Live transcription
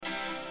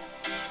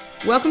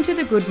Welcome to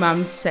the Good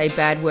Mums Say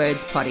Bad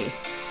Words potty.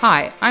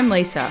 Hi, I'm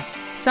Lisa.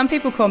 Some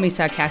people call me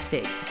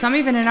sarcastic, some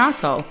even an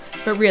asshole,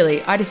 but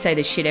really, I just say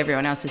the shit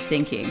everyone else is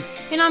thinking.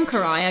 And I'm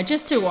Karaya,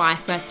 just too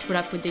wife for us to put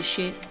up with this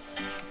shit.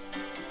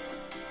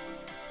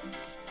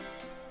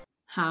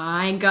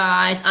 Hi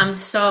guys, I'm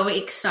so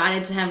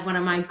excited to have one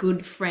of my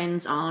good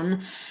friends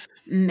on,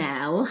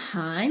 Mel.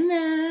 Hi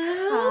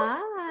Mel. Hi.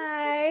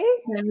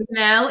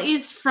 Mel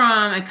is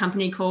from a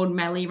company called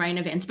Melly Rain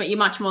Events, but you're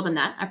much more than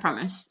that, I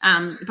promise.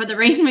 But the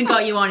reason we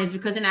got you on is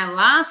because in our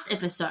last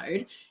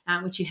episode,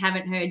 which you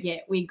haven't heard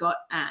yet, we got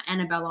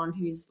Annabelle on,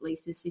 who's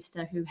Lisa's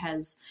sister, who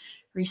has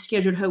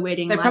rescheduled her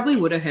wedding. They probably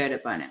would have heard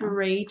it by now.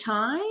 3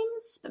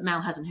 times, but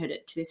Mel hasn't heard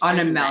it to this I know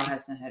present Mel day.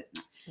 hasn't heard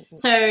it.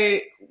 So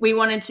we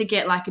wanted to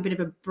get like a bit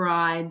of a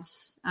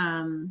bride's,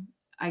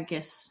 I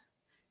guess,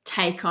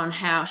 take on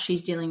how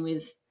she's dealing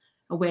with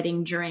a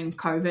wedding during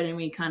COVID, and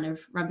we kind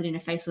of rubbed it in her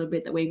face a little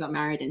bit that we got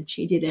married and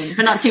she didn't,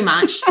 but not too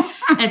much.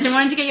 And so we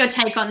wanted to get your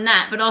take on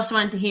that, but also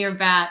wanted to hear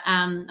about,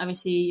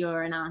 obviously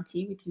you're an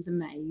auntie, which is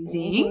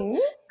amazing.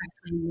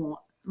 Hopefully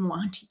more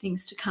auntie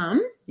things to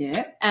come.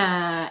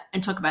 Yeah.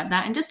 And talk about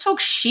that and just talk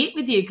shit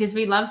with you because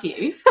we love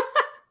you.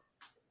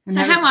 And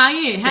So how are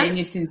you? Seen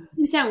you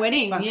since our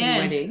wedding? fucking Yeah.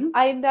 wedding.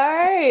 I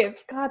know.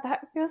 God,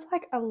 that feels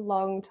like a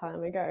long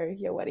time ago,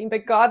 your wedding.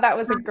 But God, that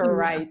was a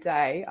great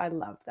day. I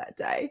loved that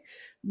day.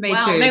 Me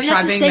Wow, too. maybe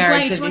Try that's a being segue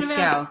married to to one this of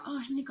our- girl.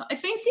 Oh, God.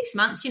 It's been 6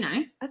 months, you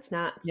know. That's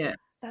nuts. Yeah.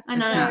 That's I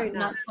know. so nuts.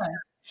 nuts.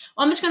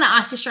 Well, I'm just going to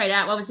ask you straight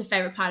out, what was the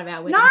favourite part of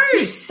our wedding?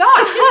 No,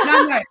 stop.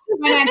 No,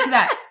 don't answer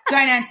that.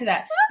 Don't answer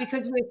that.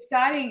 Because we're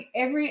starting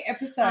every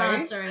episode.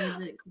 Oh, sorry,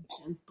 the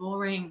question's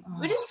boring.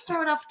 We just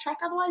throw it off track,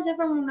 otherwise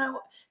everyone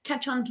will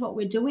catch on to what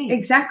we're doing.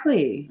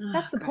 Exactly. Oh,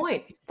 That's the great.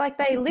 point. Like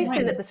That's they the listen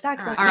point. at the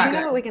start. All Like, right. you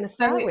know what we're going to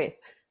start with.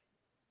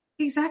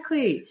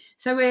 Exactly.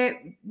 So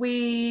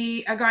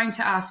we are going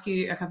to ask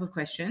you a couple of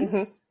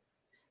questions.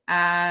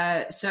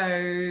 So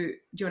do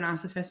you want to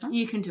answer the first one?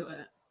 You can do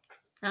it.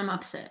 I'm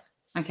upset.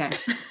 Okay.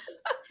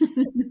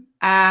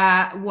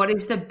 What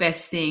is the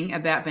best thing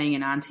about being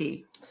an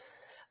auntie?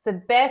 The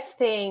best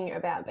thing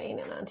about being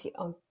an auntie,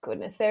 oh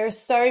goodness, there are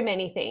so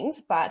many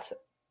things, but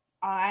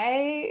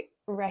I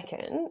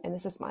reckon, and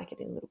this might get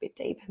in a little bit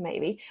deep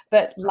maybe,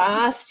 but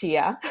last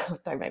year,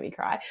 don't make me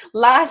cry,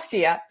 last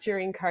year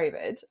during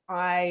COVID,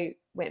 I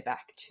went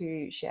back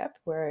to Shep,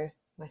 where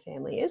my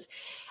family is,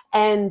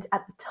 and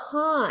at the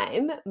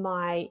time,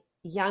 my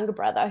younger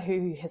brother,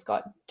 who has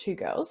got 2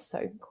 girls,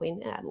 so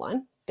Quinn and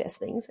Adeline, best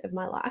things of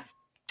my life,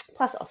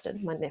 plus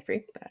Austin, my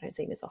nephew, but I don't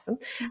see him as often.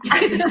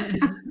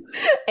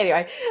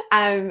 Anyway,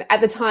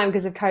 at the time,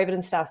 because of COVID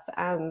and stuff,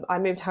 I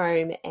moved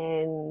home,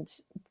 and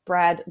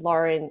Brad,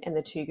 Lauren, and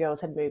the 2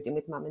 girls had moved in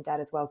with mum and dad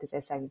as well because they're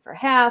saving for a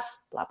house,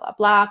 blah, blah,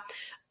 blah.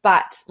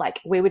 But,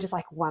 like, we were just,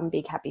 like, one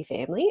big happy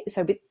family.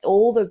 So with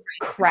all the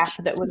crap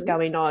that was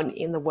going on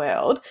in the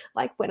world,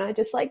 like, when I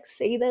just, like,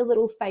 see their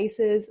little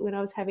faces when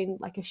I was having,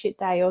 like, a shit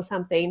day or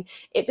something,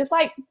 it just,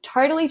 like,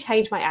 totally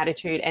changed my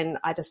attitude, and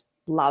I just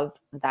love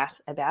that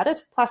about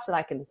it. Plus that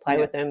I can play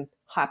with them,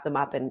 hype them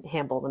up, and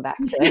handball them back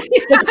to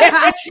the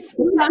parents.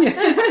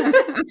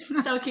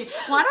 So cute.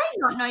 Why do I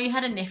not know you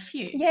had a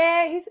nephew?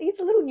 Yeah, he's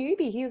a little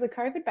newbie. He was a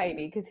COVID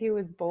baby because he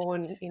was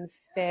born in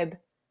Feb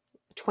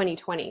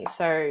 2020.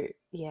 So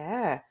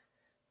yeah.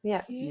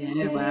 Yeah,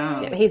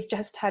 wow. Yeah, he's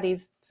just had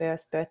his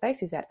first birthday, so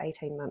he's about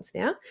 18 months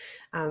now.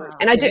 Wow.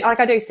 And I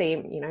do see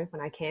him, you know,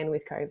 when I can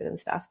with COVID and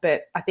stuff.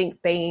 But I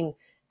think being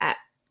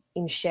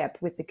in Shep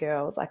with the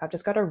girls, like, I've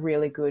just got a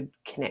really good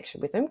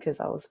connection with them because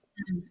I was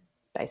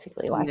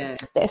basically like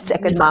their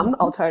second mum.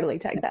 I'll totally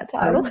take that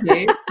title. Some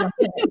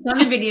of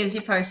the videos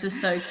you post are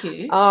so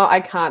cute. Oh,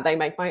 I can't. They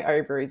make my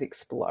ovaries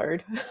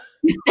explode.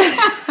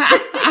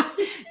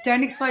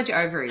 Don't explode your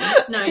ovaries.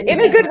 No, In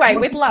a good way,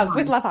 with love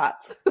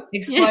hearts.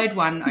 Explode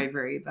one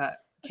ovary, but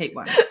keep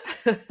one.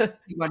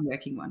 Keep one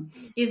working one.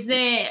 Is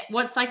there,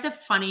 what's like the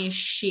funniest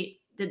shit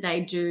that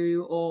they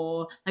do,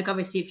 or like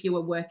obviously if you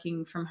were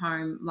working from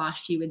home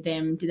last year with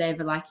them, do they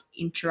ever like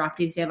interrupt?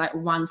 Is there like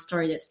one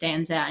story that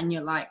stands out and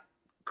you're like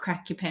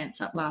crack your pants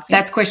up laughing?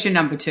 That's question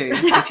number 2,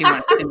 if you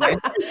want to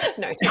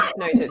know.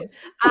 Noted.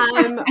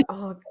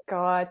 Oh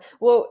God.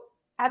 Well,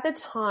 at the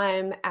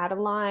time,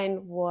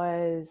 Adeline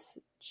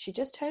she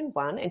just turned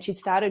 1 and she'd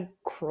started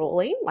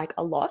crawling like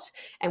a lot.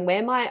 And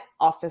where my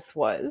office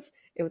was,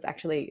 it was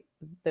actually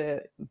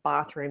the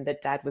bathroom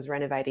that Dad was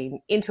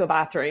renovating into a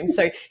bathroom.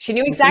 So she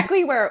knew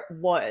exactly where it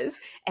was.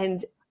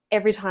 And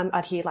every time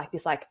I'd hear like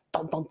this, like,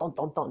 don, don, don,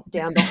 don, don,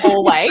 down the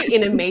hallway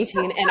in a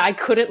meeting, and I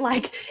couldn't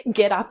like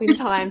get up in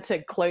time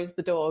to close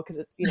the door because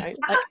it's, you know,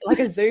 like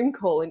a Zoom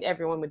call and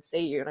everyone would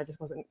see you, and I just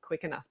wasn't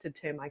quick enough to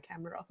turn my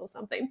camera off or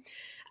something.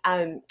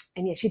 And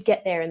yeah, she'd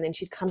get there and then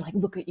she'd kind of like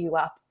look at you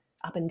up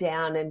and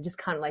down and just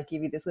kind of like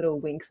give you this little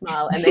wink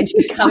smile, and then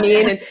she'd come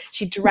in and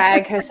she'd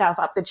drag herself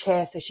up the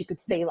chair so she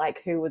could see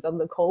like who was on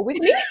the call with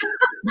me.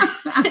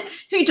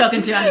 Who you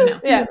talking to, Annie Mel?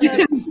 Yeah.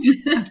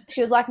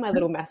 She was like my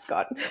little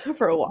mascot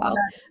for a while.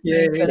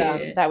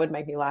 But that would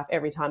make me laugh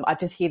every time. I'd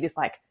just hear this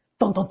like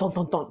don, don, don,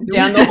 don, don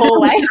down the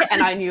hallway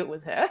and I knew it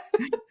was her.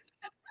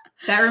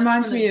 That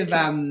reminds me of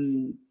That's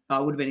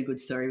it would have been a good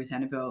story with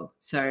Annabelle.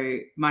 So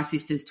my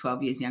sister's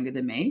 12 years younger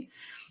than me.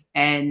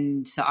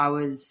 And so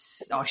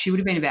she would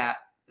have been about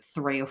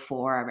 3 or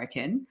 4, I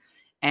reckon.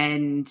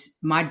 And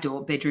my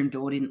bedroom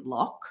door didn't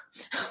lock.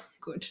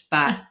 Good.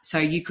 But so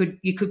you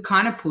could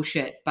kind of push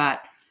it,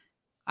 but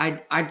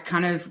I'd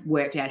kind of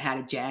worked out how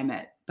to jam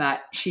it.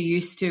 But she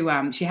used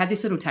to she had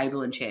this little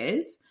table and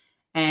chairs,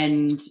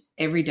 and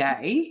every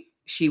day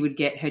she would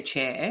get her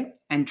chair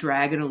and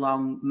drag it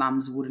along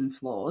Mum's wooden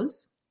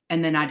floors,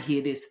 and then I'd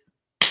hear this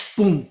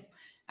boom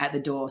at the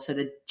door. So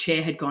the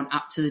chair had gone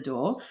up to the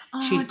door.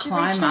 She'd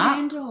climb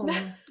up,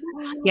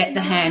 get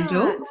the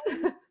handle,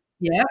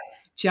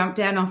 jump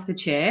down off the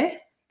chair,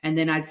 and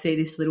then I'd see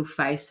this little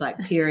face like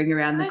peering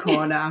around the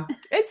corner.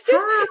 It's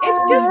just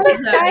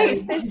the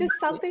face. There's just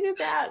something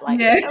about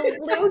like a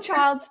little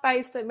child's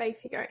face that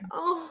makes you go,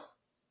 oh,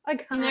 I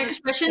can't. And their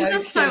expressions are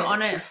so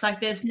honest. Like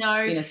there's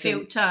no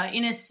filter,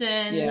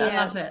 innocent. Yeah.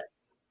 I love it.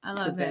 I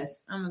love it.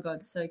 Best. Oh my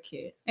God, so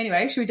cute.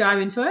 Anyway, should we dive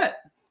into it?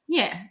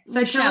 Yeah.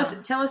 So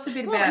tell us a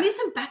bit about. I need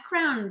some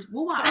background.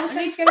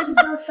 I need to get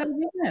into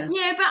business.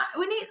 Yeah, but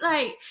we need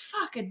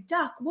fuck a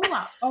duck.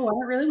 Oh, I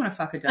don't really want to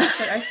fuck a duck,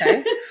 but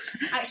okay.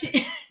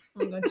 Actually,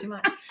 oh my God, too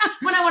much.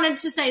 What I wanted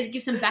to say is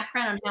give some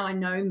background on how I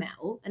know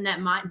Mel, and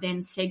that might then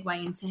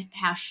segue into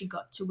how she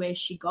got to where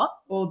she got.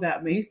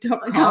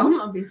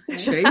 Allaboutme.com. Obviously.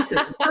 Jesus.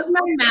 I've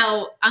known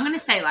Mel, I'm going to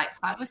say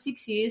 5 or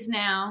 6 years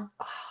now.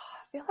 I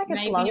feel like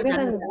it's longer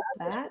than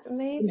that,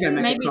 maybe. You're going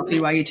to make a coffee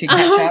while you two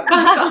catch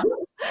up.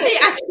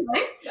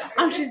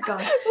 Actually, she's gone.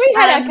 We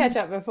had our catch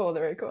up before the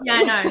recording.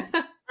 Yeah, I know.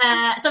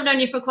 So I've known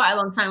you for quite a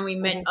long time. We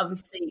met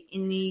obviously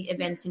in the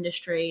events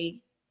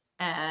industry,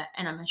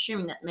 and I'm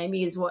assuming that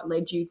maybe is what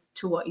led you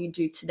to what you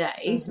do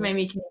today. Mm-hmm. So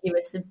maybe you can give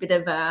us a bit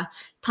of a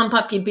pump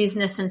up your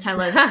business and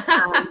tell us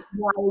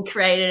why you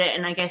created it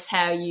and I guess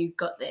how you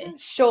got there.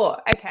 Sure.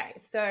 Okay.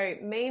 So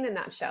me in a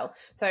nutshell.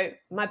 So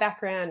my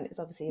background is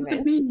obviously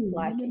events,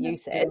 like you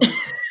said. Have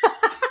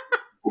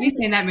you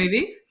seen that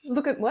movie?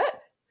 Look at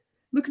what?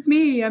 Look at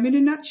me, I'm in a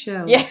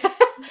nutshell. Yeah,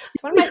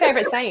 it's one of my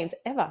favourite sayings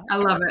ever. I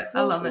love it.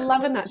 I love it.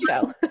 Love a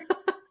nutshell.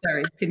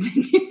 Sorry,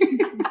 continue.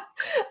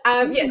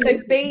 So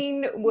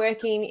been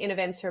working in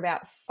events for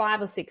about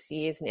 5 or 6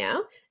 years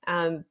now.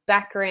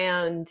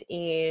 Background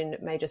in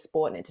major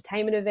sport and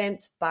entertainment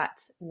events,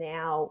 but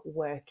now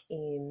work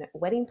in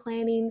wedding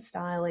planning,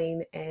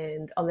 styling,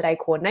 and on-the-day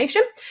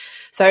coordination.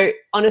 So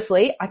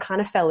honestly, I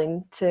kind of fell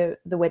into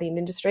the wedding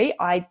industry.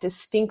 I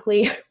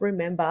distinctly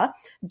remember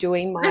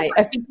doing my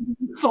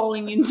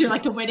falling into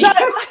like a wedding.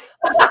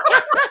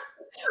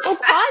 Well,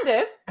 kind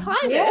of.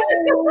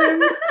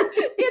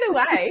 In a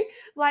way,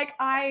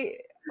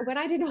 when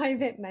I did my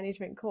event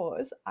management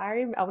course,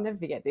 I'll never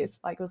forget this.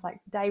 It was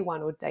day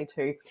 1 or day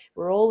 2.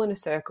 We're all in a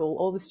circle,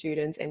 all the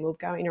students, and we're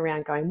going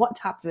around going, what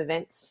type of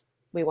events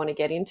we want to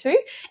get into.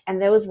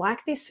 And there was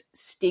this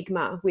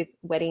stigma with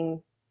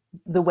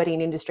the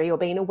wedding industry or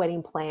being a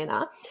wedding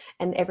planner.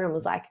 And everyone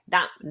was like,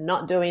 nah,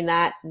 not doing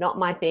that, not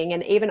my thing.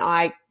 And even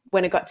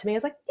when it got to me, I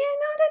was like, yeah,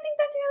 no, I don't think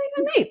that's really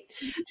for me.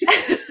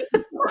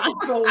 Right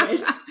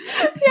forward.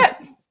 Yeah.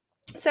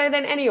 So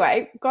then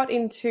anyway, got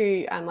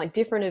into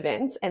different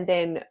events, and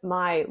then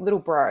my little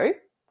bro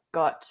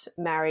got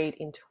married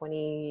in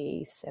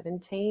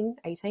 2017,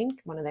 18,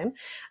 one of them.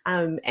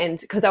 And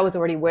because I was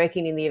already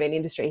working in the event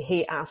industry,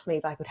 he asked me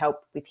if I could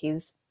help with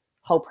his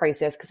whole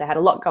process because they had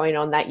a lot going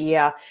on that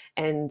year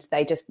and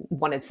they just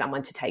wanted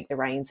someone to take the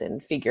reins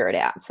and figure it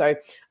out. So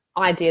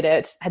I did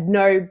it, had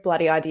no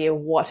bloody idea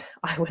what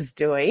I was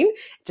doing,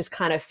 just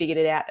kind of figured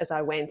it out as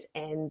I went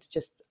and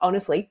just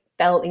honestly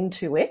fell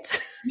into it.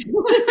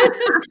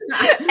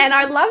 And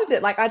I loved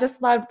it. I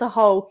just loved the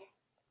whole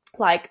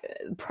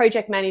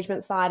project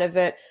management side of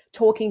it,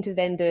 talking to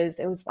vendors.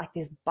 There was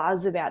this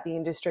buzz about the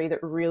industry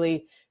that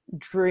really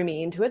drew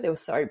me into it. They were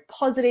so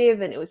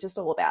positive and it was just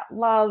all about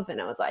love.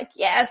 And I was like,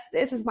 yes,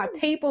 this is my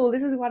people.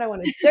 This is what I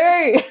want to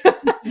do.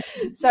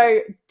 So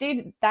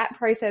did that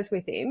process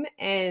with him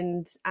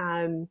and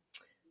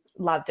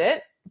loved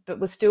it, but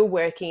was still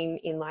working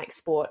in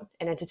sport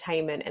and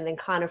entertainment. And then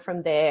kind of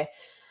from there,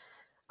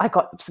 I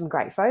got some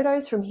great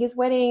photos from his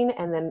wedding.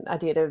 And then I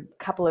did a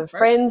couple of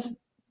friends'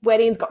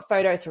 weddings, got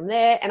photos from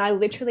there. And I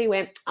literally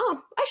went,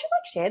 oh, I should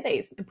share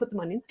these and put them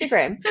on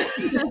Instagram.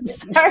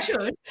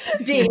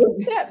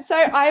 So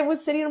I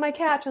was sitting on my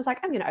couch. I was like,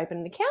 I'm going to open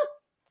an account,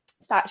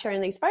 start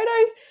sharing these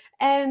photos.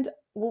 And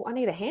I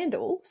need a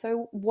handle.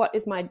 So what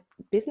is my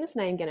business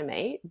name going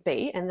to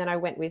be? And then I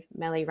went with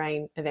Melly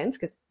Rain Events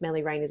because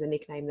Melly Rain is a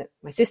nickname that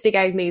my sister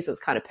gave me. So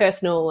it's kind of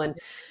personal and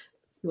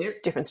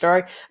different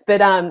story. But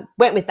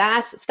went with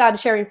that, started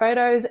sharing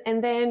photos.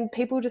 And then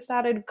people just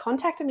started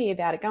contacting me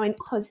about it going,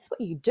 oh, is this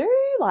what you do?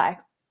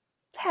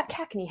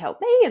 How can you help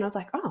me? And I was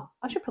like, oh,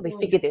 I should probably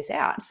figure this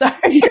out. So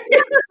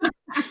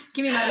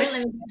give me my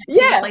rent.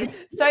 Yeah.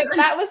 So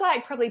that was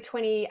probably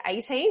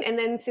 2018. And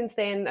then since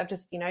then I've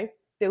just,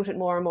 built it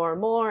more and more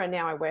and more. And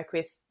now I work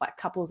with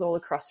couples all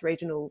across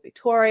regional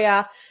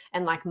Victoria.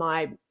 And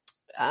my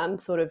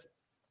sort of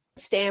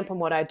stamp on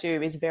what I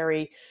do is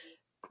very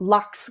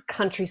luxe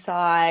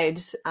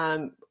countryside,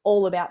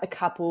 all about the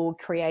couple,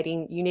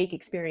 creating unique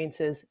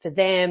experiences for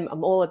them.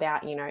 I'm all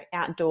about, you know,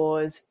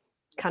 outdoors,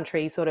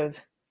 country sort of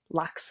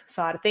luxe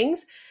side of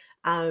things.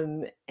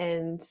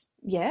 And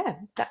yeah,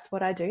 that's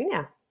what I do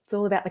now. It's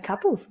all about the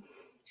couples.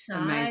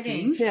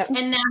 Amazing. Yeah.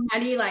 And now, how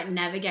do you like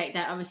navigate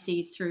that?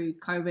 Obviously, through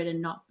COVID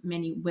and not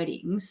many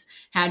weddings,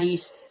 how do you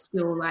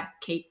still like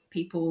keep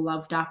people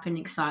loved up and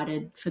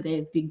excited for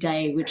their big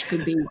day, which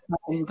could be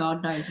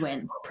God knows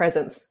when?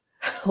 Presents.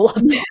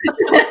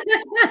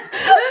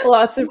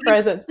 Lots of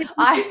presents.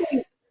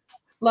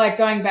 Like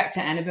going back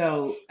to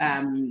Annabelle,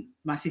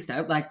 my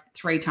sister, like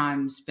 3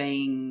 times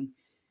being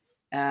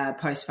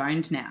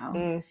postponed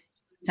now,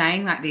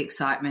 saying like the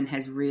excitement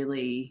has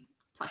really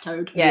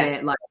plateaued. Yeah,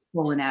 like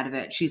fallen out of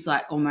it. She's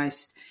like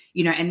almost,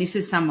 you know, and this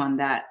is someone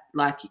that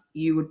like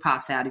you would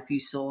pass out if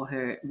you saw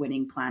her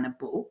wedding planner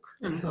book.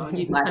 Oh my God,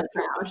 you'd be Like, so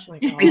proud. Oh my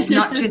God. it's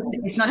not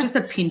just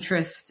a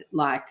Pinterest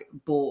like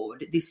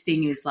board. This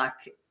thing is like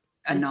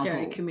a She's novel.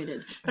 very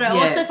committed. But I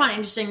also find it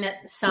interesting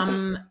that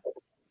some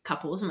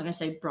couples, I'm not going to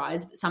say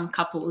brides, but some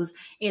couples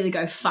either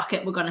go, fuck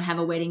it, we're going to have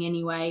a wedding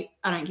anyway.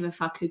 I don't give a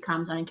fuck who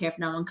comes. I don't care if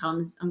no one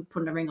comes. I'm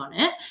putting a ring on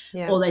it.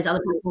 Yeah. Or there's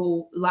other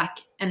people like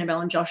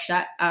Annabelle and Josh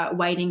that are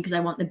waiting because they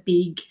want the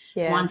big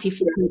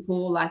 150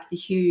 people, like the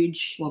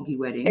huge Woggy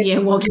wedding.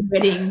 woggy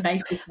wedding,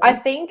 basically. I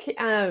think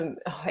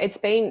it's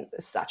been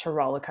such a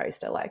roller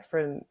coaster, like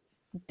from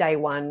day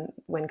one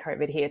when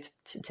COVID hit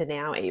to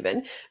now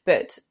even.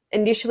 But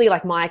initially,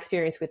 like my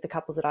experience with the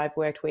couples that I've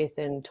worked with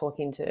and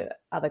talking to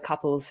other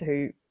couples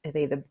who have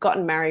either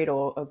gotten married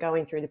or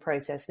going through the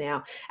process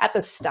now, at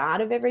the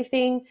start of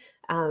everything,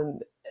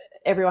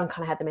 everyone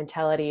kind of had the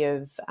mentality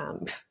of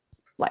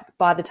like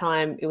by the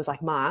time it was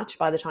like March,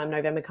 by the time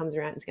November comes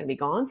around, it's going to be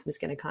gone. So we're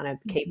just going to kind of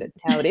keep it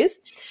how it is.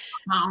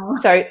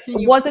 So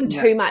it wasn't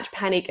too much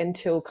panic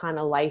until kind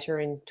of later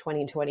in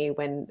 2020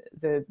 when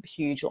the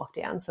huge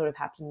lockdown sort of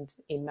happened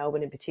in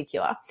Melbourne in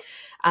particular.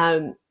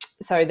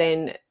 So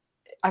then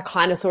I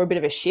kind of saw a bit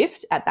of a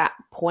shift at that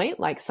point.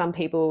 Like some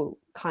people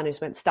kind of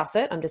just went, stuff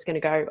it, I'm just going to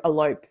go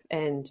elope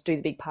and do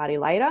the big party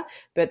later.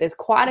 But there's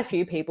quite a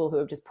few people who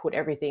have just put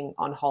everything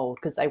on hold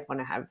because they want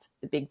to have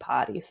the big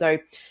party. So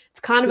it's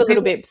kind of a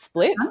little bit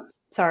split.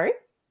 Sorry?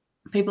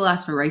 People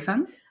ask for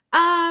refunds?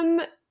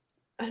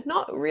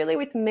 Not really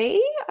with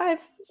me. I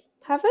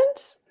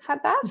haven't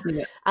had that.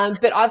 Yeah.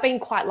 But I've been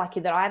quite lucky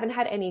that I haven't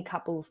had any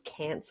couples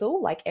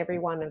cancel. Like every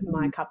one of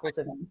my couples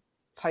have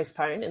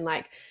postponed, and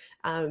like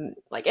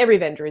every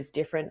vendor is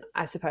different,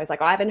 I suppose.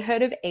 Like I haven't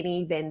heard of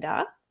any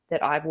vendor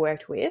that I've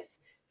worked with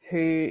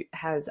who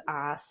has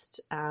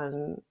asked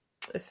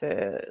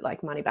for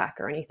like money back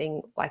or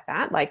anything like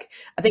that. Like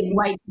I think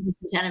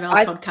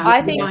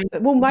I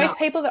think most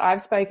people that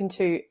I've spoken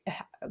to,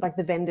 like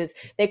the vendors,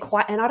 they're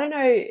quite, and I don't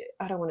know,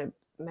 I don't want to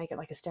make it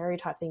like a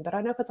stereotype thing, but I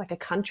don't know if it's like a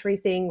country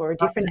thing or a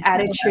different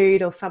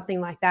attitude or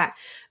something like that.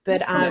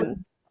 But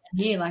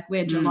here, like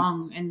we're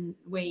Geelong and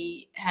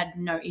we had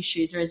no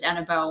issues, whereas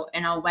Annabelle,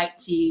 and I'll wait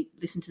till you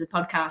listen to the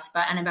podcast,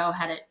 but Annabelle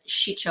had a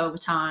shit show of a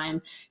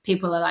time.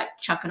 People are like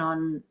chucking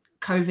on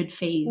COVID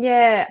fees.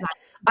 Yeah.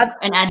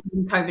 And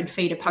adding COVID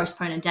fee to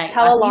postpone a date.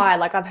 Tell a lie.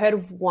 Like I've heard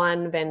of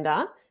one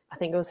vendor, I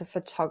think it was a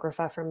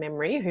photographer from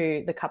memory,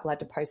 who the couple had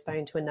to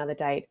postpone to another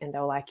date, and they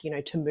were like, you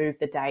know, to move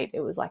the date, it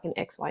was like an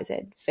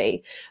XYZ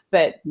fee.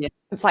 But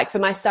it's like for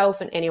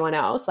myself and anyone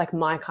else, like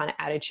my kind of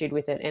attitude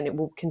with it, and it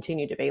will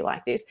continue to be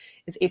like this,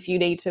 is if you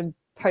need to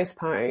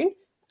postpone,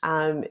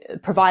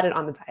 provided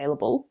I'm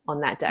available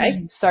on that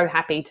day, so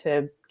happy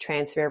to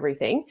transfer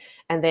everything.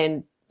 And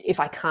then if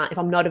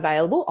I'm not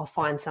available, I'll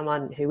find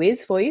someone who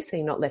is for you, so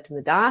you're not left in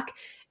the dark.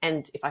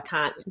 And if I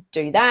can't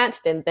do that,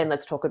 then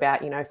let's talk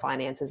about, you know,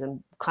 finances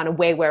and kind of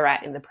where we're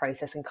at in the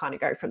process and kind of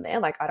go from there.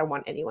 Like I don't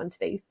want anyone to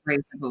be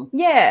reasonable.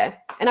 Yeah.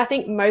 And I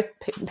think most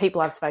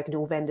people I've spoken to,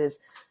 all vendors,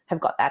 have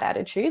got that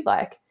attitude.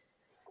 Like,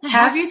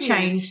 how have you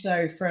changed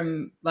though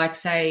from like,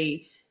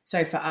 say,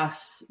 so for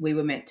us, we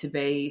were meant to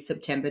be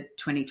September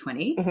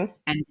 2020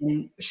 and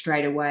then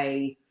straight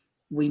away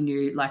we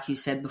knew, like you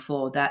said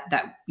before, that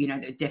you know,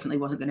 it definitely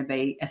wasn't going to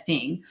be a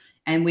thing.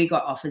 And we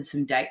got offered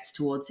some dates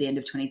towards the end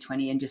of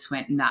 2020 and just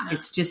went,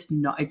 it's just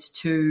not, it's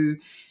too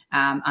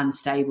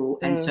unstable.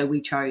 And so we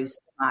chose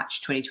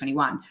March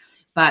 2021.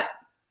 But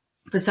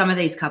for some of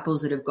these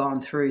couples that have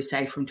gone through,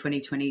 say, from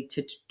 2020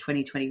 to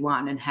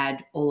 2021 and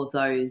had all of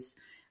those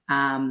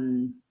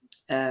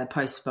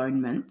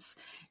postponements,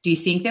 do you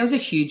think there was a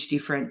huge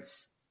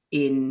difference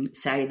in,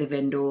 say, the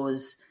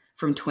vendors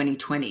from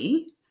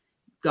 2020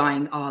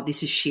 going, oh,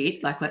 this is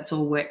shit, like let's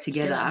all work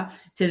together,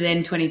 to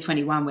then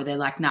 2021 where they're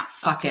like, nah,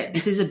 fuck it.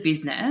 This is a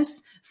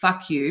business.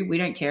 Fuck you. We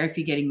don't care if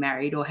you're getting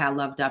married or how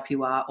loved up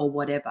you are or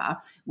whatever.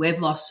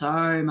 We've lost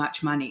so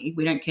much money.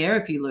 We don't care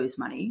if you lose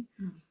money.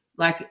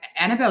 Like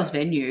Annabelle's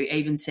venue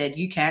even said,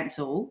 you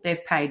cancel,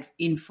 they've paid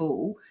in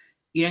full,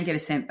 you don't get a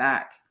cent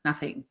back,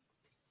 nothing.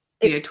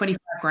 You know, 25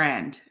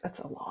 grand. That's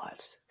a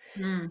lot.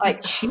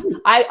 Like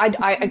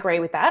I agree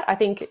with that. I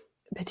think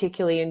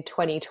particularly in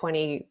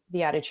 2020,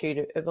 the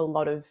attitude of a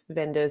lot of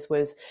vendors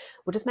was,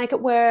 we'll just make it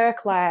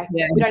work. Like,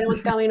 we don't know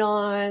what's going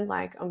on.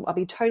 Like, I'll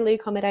be totally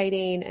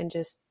accommodating and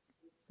just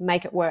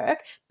make it work.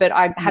 But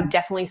I have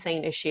definitely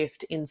seen a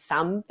shift in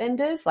some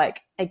vendors,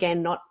 like,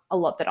 again, not a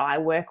lot that I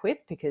work with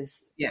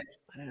because I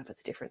don't know if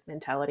it's a different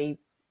mentality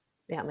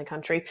out in the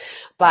country,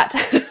 but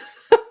but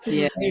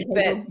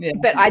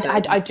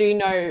I do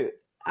know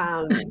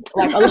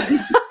like a lot,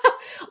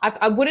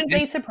 I wouldn't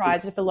be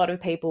surprised if a lot of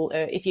people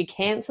if you're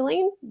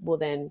cancelling, well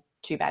then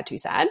too bad, too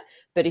sad.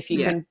 But if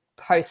you can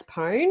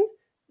postpone,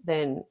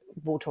 then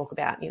we'll talk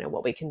about, you know,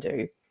 what we can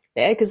do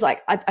there. Because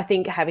like I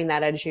think having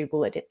that attitude,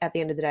 well, at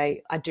the end of the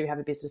day, I do have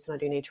a business and I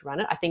do need to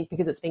run it. I think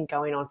because it's been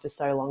going on for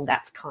so long,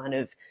 that's kind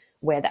of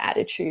where the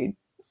attitude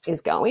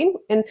is going.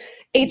 And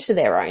each to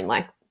their own,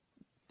 like,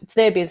 it's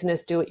their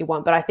business, do what you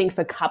want. But I think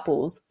for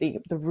couples,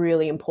 the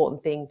really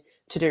important thing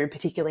to do,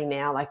 particularly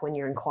now, like when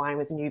you're inquiring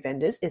with new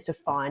vendors, is to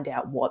find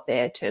out what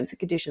their terms and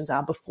conditions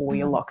are before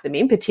you lock them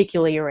in,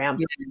 particularly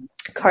around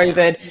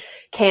COVID,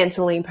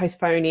 cancelling,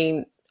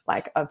 postponing.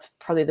 Like, it's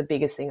probably the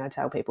biggest thing I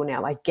tell people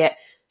now, like, get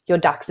your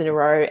ducks in a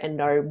row and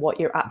know what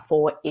you're up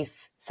for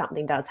if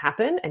something does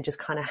happen, and just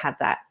kind of have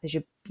that as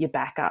your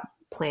backup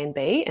plan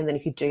B. And then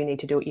if you do need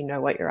to do it, you know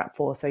what you're up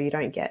for, so you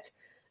don't get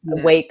a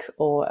week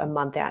or a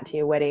month out to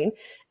your wedding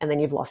and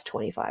then you've lost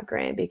 25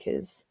 grand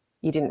because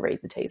you didn't read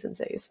the T's and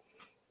C's.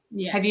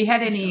 Yeah. Have you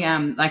had any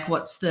like,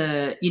 what's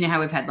the, you know how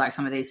we've had like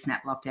some of these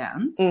snap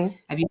lockdowns,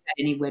 have you had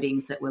any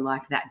weddings that were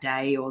like that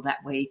day or that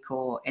week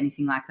or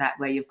anything like that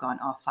where you've gone,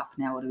 oh fuck,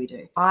 now what do we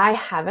do? I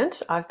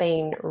haven't. I've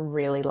been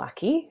really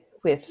lucky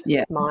with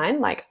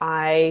mine. Like,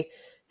 I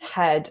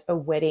had a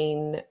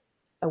wedding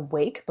a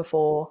week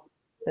before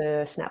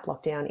the snap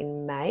lockdown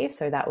in May,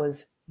 so that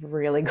was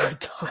really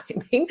good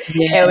timing.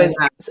 It was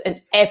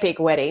an epic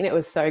wedding. It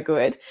was so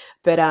good.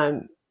 But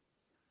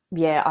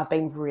I've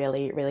been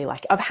really, really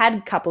lucky. I've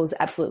had couples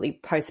absolutely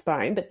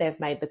postpone, but they've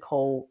made the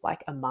call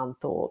like a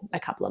month or a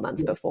couple of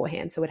months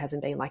beforehand, so it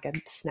hasn't been like a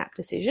snap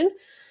decision.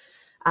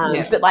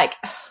 But like,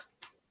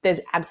 there's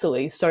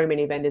absolutely so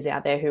many vendors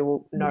out there who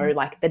will know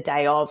like the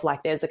day of.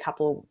 Like, there's a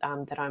couple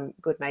that I'm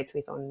good mates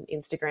with on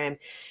Instagram,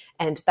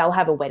 and they'll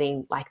have a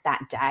wedding like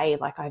that day.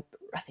 Like, I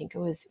think it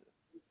was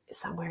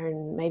somewhere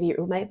in maybe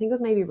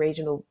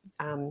regional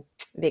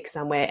Vic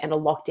somewhere, and a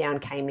lockdown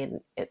came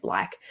in at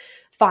like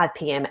 5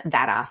 p.m.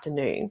 that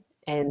afternoon,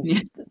 and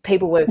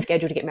people were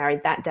scheduled to get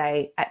married that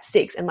day at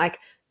 6, and like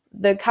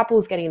the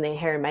couple's getting their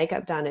hair and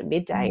makeup done at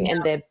midday,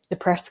 and the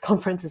press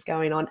conference is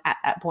going on at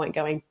that point,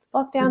 going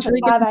lockdowns at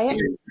 5 a.m.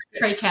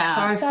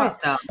 So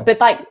fucked up. But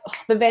like,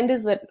 the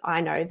vendors that I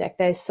know, that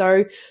they're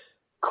so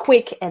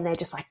quick and they're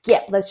just like,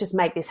 yep, let's just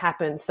make this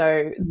happen.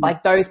 So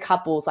like, those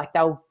couples, like,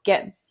 they'll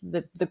get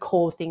the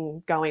core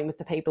thing going with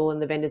the people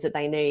and the vendors that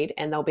they need,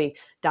 and they'll be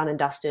done and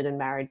dusted and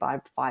married by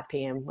 5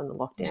 p.m. when the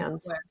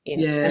lockdown's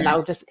in. And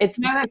they'll just,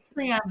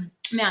 actually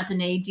Mount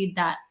Denise did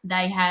that.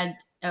 They had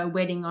a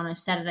wedding on a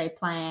Saturday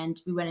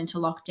planned. We went into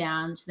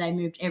lockdown, so they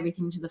moved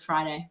everything to the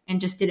Friday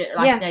and just did it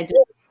like they did.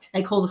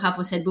 They called the couple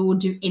and said, we will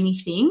do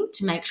anything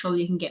to make sure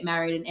you can get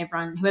married, and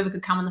everyone, whoever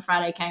could come on the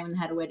Friday, came and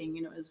had a wedding,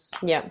 and it was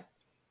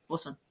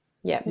awesome.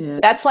 Yeah.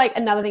 That's like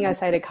another thing I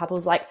say to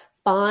couples, like,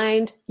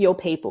 find your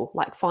people,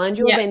 like, find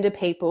your vendor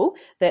people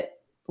that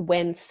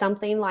when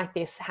something like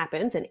this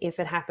happens, and if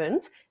it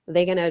happens,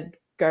 they're going to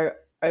go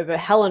over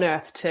hell and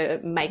earth to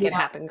make it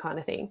happen, kind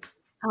of thing.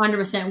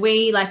 100%.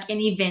 We, like,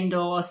 any vendor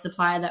or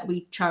supplier that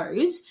we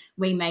chose,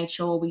 we made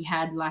sure we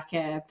had like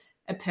a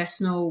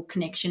personal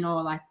connection,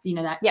 or like, you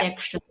know, that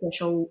extra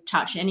special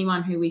touch.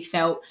 Anyone who we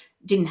felt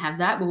didn't have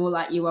that, we were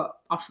like, you were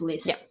off the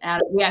list.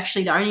 We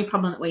actually, the only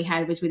problem that we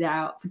had was with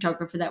our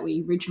photographer that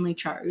we originally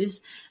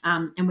chose,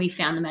 and we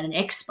found them at an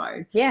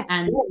expo.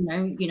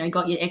 And you know,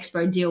 got your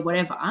expo deal,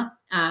 whatever. I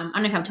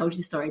don't know if I've told you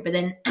the story, but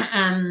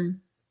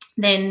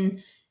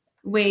then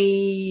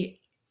we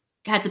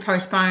had to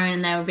postpone,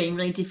 and they were being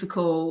really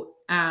difficult.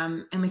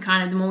 And we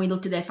kind of, the more we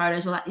looked at their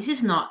photos, we're like, this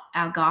is not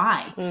our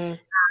guy.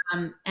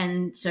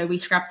 And so we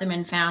scrapped them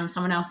and found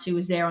someone else who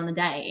was there on the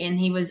day, and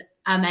he was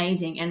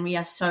amazing. And we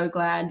are so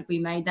glad we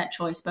made that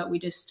choice. But we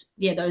just,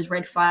 those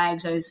red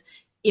flags, those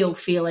ill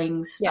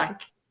feelings, like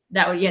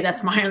that would,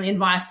 that's my only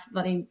advice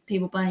to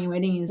people planning a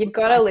wedding is you've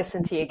got to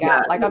listen to your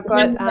gut. Like, I've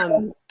got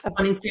on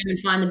Instagram and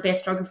find the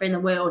best photographer in the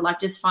world. Like,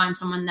 just find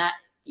someone that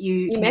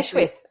you mesh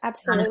with.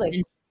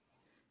 Absolutely.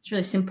 It's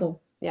really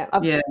simple.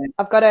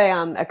 I've got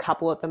a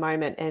couple at the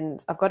moment,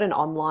 and I've got an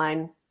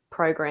online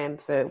program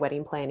for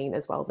wedding planning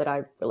as well that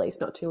I released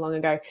not too long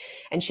ago,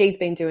 and she's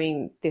been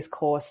doing this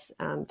course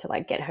to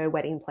like get her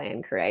wedding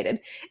plan created,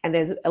 and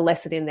there's a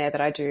lesson in there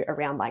that I do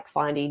around like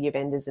finding your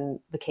vendors,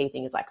 and the key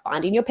thing is like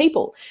finding your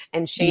people.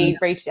 And she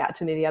reached out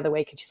to me the other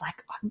week, and she's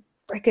like, I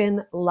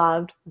freaking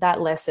loved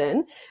that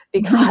lesson,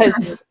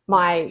 because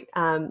my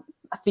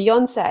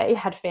fiance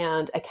had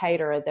found a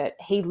caterer that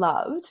he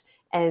loved,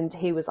 and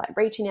he was like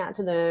reaching out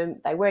to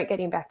them. They weren't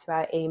getting back to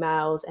our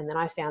emails. And then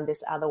I found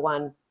this other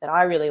one that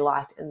I really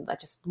liked, and I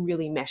just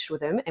really meshed with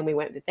them. And we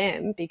went with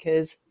them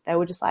because they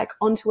were just like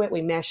onto it.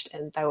 We meshed,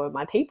 and they were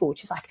my people.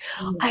 She's like,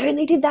 I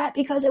only did that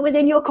because it was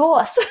in your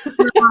course.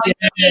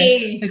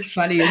 It's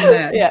funny,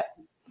 isn't it?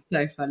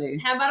 So funny.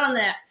 How about on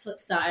the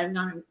flip side? I'm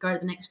going to go to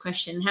the next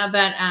question. How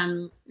about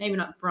maybe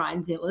not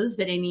bridezillas,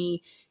 but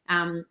any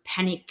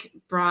panic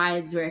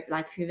brides where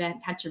like who've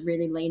had to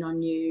really lean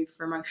on you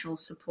for emotional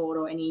support,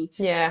 or any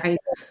crazy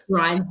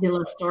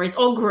bridezilla stories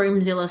or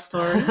groomzilla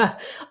stories?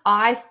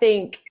 I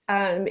think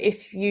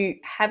if you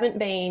haven't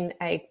been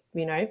a,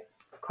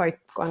 quote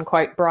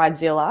unquote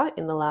bridezilla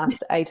in the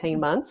last 18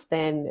 months,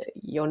 then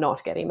you're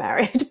not getting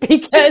married,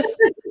 because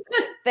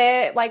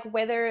they're like,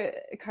 whether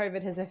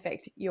COVID has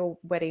affected your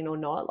wedding or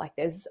not, like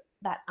there's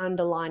that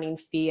underlining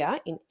fear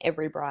in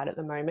every bride at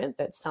the moment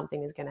that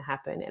something is going to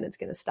happen and it's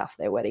going to stuff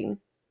their wedding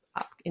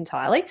up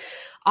entirely.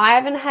 I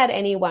haven't had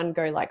anyone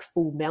go like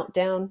full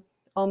meltdown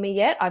on me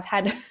yet. I've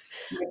had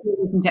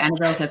listen to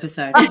Annabelle's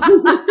episode. They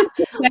heard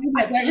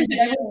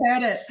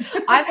it.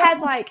 I've had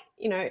like,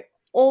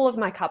 all of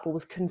my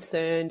couples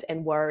concerned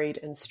and worried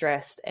and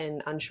stressed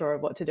and unsure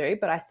of what to do.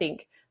 But I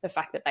think the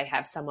fact that they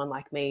have someone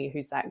like me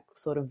who's that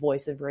sort of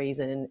voice of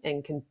reason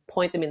and can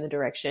point them in the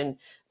direction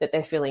that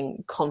they're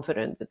feeling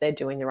confident that they're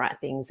doing the right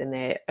things and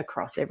they're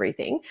across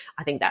everything,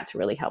 I think that's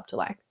really helped to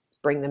like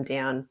bring them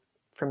down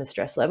from a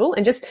stress level,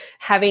 and just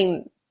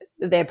having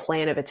their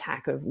plan of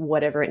attack of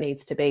whatever it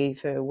needs to be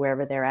for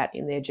wherever they're at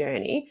in their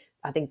journey.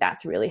 I think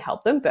that's really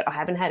helped them, but I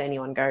haven't had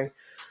anyone go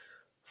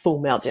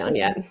full meltdown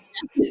yet.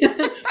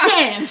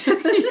 Damn.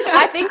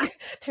 I think,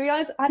 to be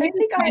honest, I don't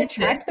think I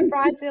attract the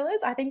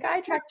bridezillas. I think I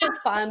attract the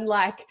fun,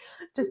 like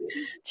just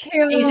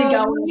chill, easy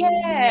going.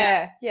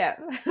 Yeah.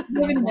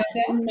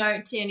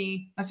 No,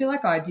 Tierney. I feel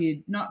like I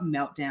did not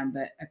meltdown,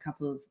 but a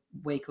couple of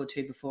week or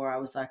two before, I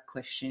was like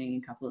questioning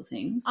a couple of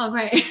things. Oh,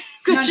 great.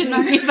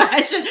 Questioning if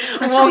I should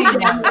walk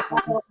down.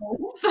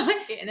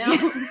 Fuck it, now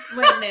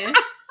went there.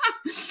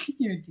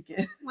 You're a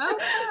dickhead. Well,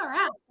 all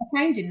right.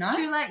 Okay, you didn't It's I?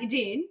 too late, you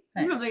did.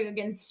 Thanks. Probably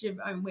against your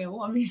own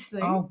will,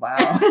 obviously. Oh,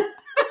 wow.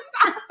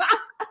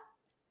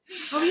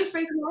 What were you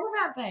freaking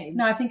out about, babe?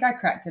 No, I think I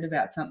cracked it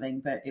about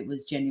something, but it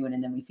was genuine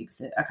and then we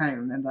fixed it. I can't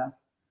even remember.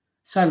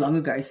 So long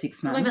ago,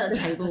 6 months. What about the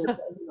table?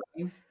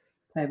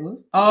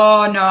 Tables?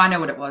 Oh, no, I know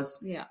what it was.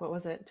 Yeah. What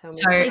was it? Tell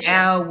me. So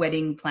our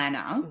wedding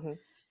planner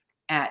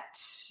at...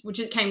 Which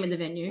it came with the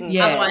venue.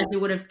 Yeah. Otherwise, we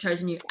would have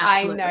chosen you.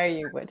 Absolutely. I know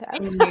you would have.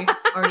 And you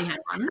already had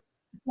one.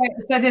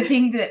 So the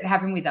thing that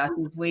happened with us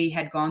is we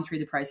had gone through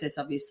the process,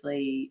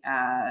 obviously,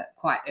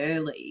 quite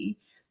early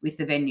with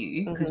the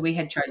venue, because we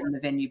had chosen the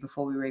venue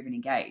before we were even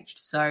engaged.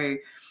 So,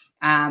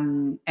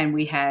 and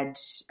we had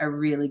a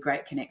really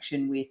great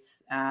connection with...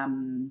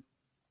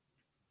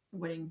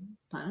 Wedding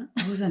planner.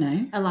 what was her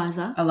name?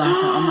 Eliza. Oh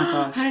my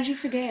gosh. How did you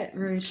forget?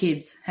 Rude.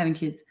 Having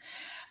kids.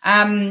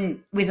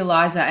 With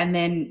Eliza, and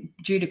then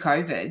due to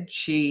COVID,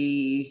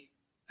 she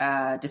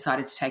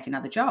decided to take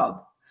another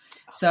job.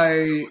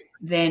 So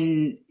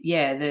then,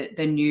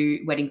 the new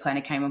wedding planner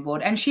came on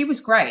board, and she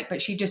was great,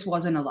 but she just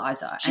wasn't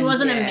Eliza. She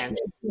wasn't a person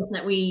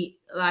that we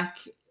like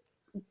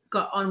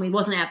got on with.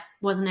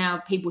 Wasn't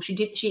our people. She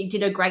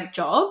did a great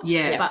job.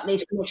 Yeah. But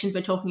these connections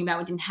we're talking about,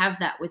 we didn't have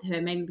that with her,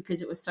 maybe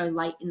because it was so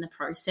late in the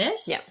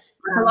process. Yeah.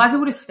 Eliza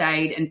would have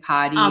stayed and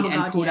partied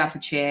and pulled yeah. up a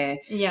chair.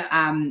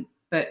 Yeah.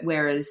 But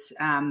whereas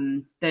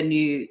the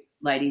new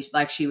lady,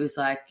 like she was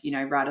like,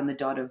 right on the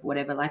dot of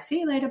whatever, like,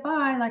 see you later,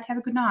 bye, like have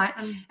a good night.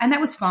 And that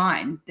was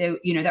fine. There,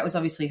 that was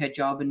obviously her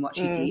job and what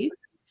she did.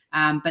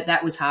 But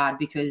that was hard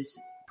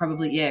because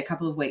probably, a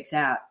couple of weeks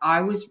out,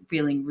 I was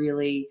feeling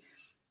really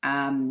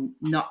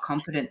not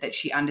confident that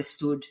she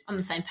understood. On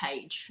the same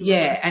page.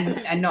 Yeah,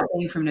 and not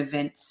being from an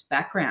events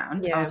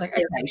background. I was like,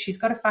 okay, she's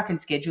got a fucking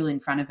schedule in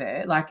front of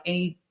her. Like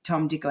any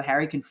Tom, Dick or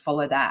Harry can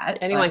follow that.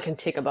 Anyone can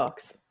tick a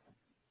box.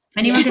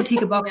 Anyone can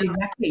tick a box,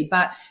 exactly.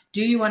 But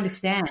do you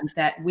understand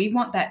that we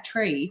want that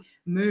tree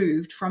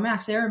moved from our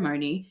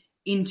ceremony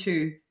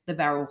into the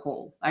barrel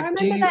hall? Like, I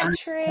remember that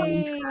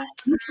tree.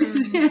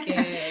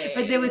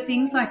 But there were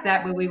things like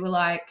that where we were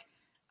like,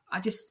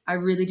 I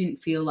really didn't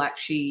feel like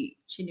she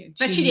knew.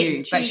 But she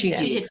did. But she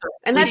did.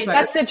 And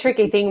that's the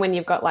tricky thing when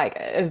you've got like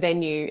a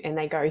venue and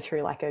they go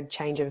through like a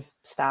change of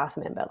staff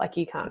member. Like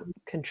you can't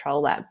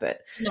control that.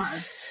 But no.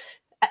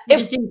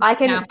 I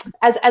can,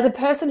 as a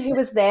person who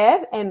was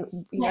there and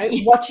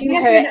watching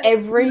her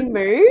every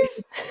move,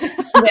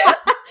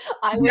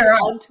 I was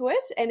onto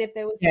it. And if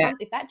there was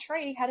if that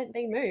tree hadn't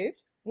been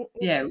moved,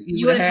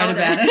 you would have heard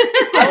about it.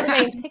 I would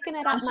have been picking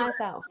it up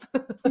myself.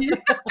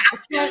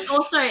 So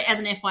also, as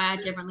an FYI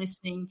to everyone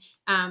listening,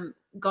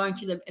 going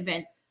through the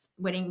event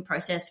wedding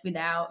process with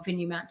our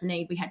venue Mount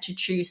Need, we had to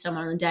choose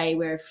someone on the day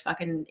where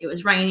it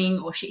was raining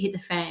or shit hit the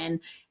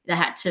fan.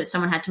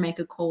 Someone had to make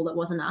a call that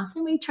wasn't us,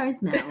 and we chose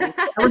Mel. It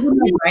was a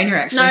no-brainer,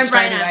 actually. No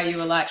Straight brainer. away, you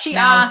were like, she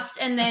Mel. asked,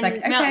 and then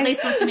like, Mel at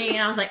least looked at me,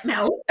 and I was like,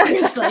 Mel,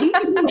 obviously.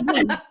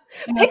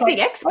 Pick the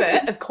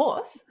expert, of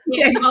course.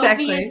 Yeah,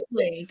 exactly.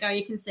 Obviously. Go,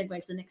 you can segue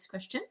to the next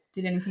question.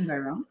 Did anything go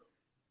wrong?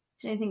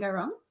 Did anything go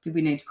wrong? Did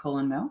we need to call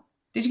on Mel?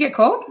 Did you get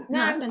called? No,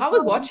 I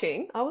was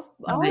watching. I was.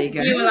 There you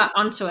go. You were like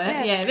onto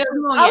it. Yeah.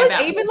 I was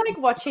even like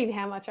watching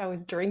how much I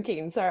was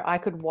drinking, so I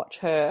could watch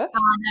her.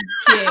 Oh,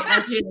 that's cute.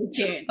 That's really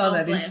cute. Oh,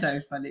 that is so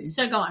funny.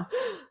 So go on.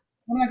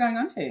 What am I going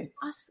on to?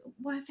 Ask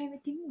what her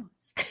favourite thing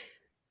was.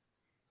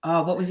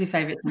 Oh, what was your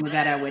favourite thing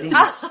about our wedding?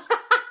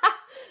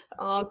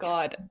 Oh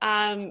God.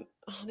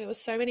 There were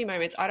so many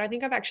moments. I don't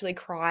think I've actually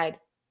cried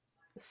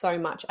so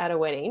much at a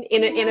wedding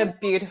in a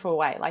beautiful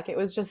way. Like, it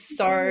was just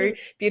so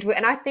beautiful.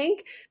 And I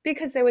think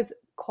because there was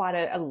quite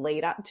a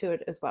lead up to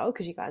it as well,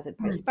 because you guys had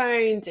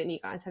postponed and you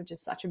guys have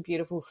just such a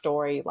beautiful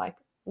story like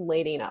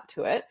leading up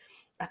to it.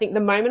 I think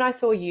the moment I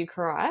saw you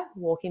cry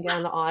walking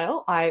down the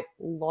aisle, I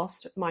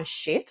lost my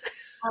shit.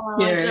 Oh,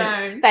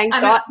 don't. Thank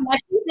God.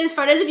 There's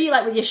photos of you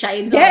like with your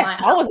shades Yeah,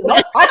 on.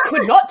 Like, I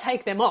could not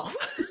take them off.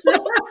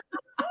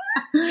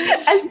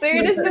 As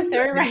soon as the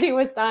ceremony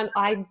was done,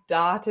 I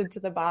darted to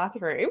the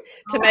bathroom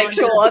to make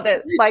sure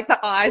that like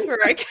the eyes were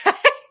okay.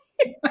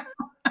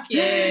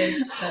 Yeah,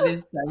 that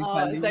is so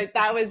funny. So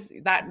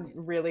that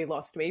really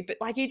lost me. But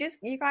like you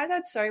guys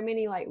had so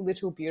many like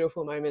little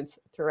beautiful moments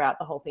throughout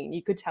the whole thing.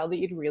 You could tell that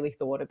you'd really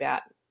thought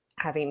about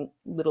having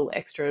little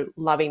extra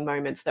loving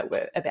moments that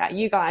were about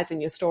you guys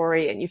and your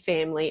story and your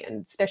family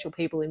and special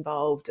people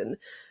involved. And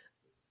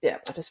yeah,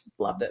 I just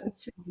loved it.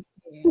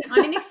 I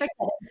didn't expect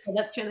that.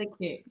 That's really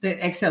cute.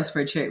 The Excel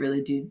spreadsheet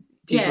really did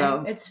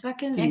well. It's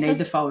fucking. Didn't need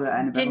the folder,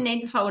 Annabelle. Didn't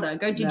need the folder.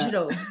 Go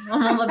digital. No.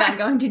 I'm all about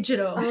going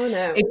digital. Oh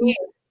no.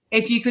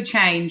 If you could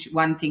change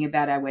one thing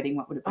about our wedding,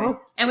 what would it be? Oh.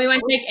 And we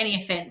won't take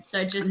any offence,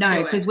 so just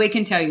no, because we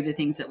can tell you the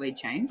things that we'd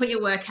change. Put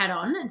your work hat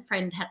on and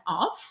friend hat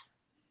off.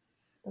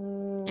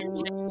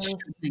 That's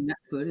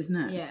good, isn't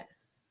it? Yeah.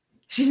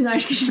 She's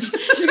got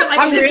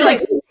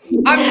like.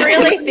 I'm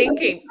really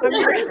thinking.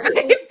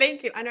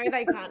 I know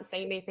they can't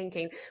see me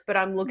thinking, but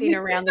I'm looking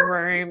around the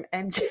room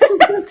and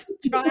just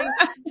trying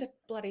to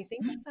bloody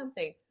think of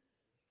something.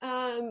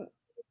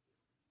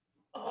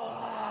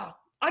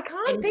 I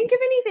can't think of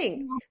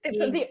anything.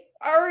 The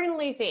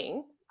only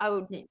thing I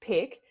would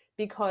pick,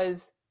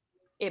 because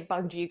it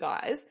bugged you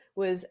guys,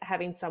 was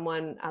having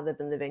someone other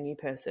than the venue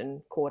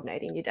person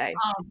coordinating your day.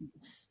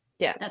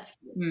 Yeah, that's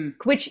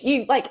which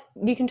you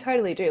can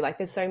totally do. Like,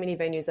 there's so many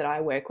venues that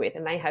I work with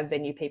and they have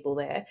venue people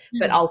there,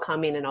 but I'll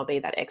come in and I'll be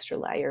that extra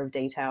layer of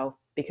detail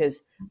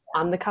because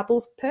I'm the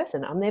couple's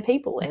person. I'm their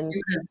people. And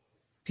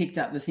picked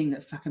up the thing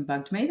that fucking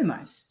bugged me the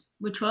most.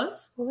 Which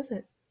was? What was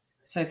it?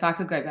 So if I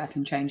could go back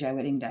and change our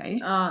wedding day.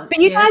 But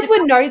you guys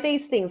would know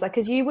these things, like,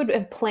 because you would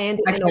have planned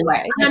it in a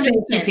way.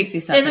 You pick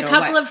this up. There's a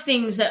couple of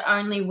things that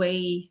only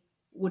we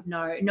would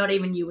know. Not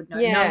even you would know.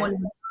 Yeah. No one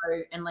would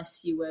know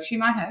unless you were. She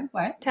might have.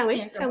 Wait. Tell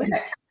me.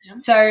 Okay.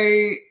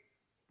 So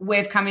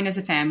we've come in as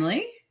a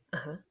family.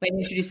 Been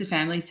introduced as a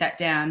family, sat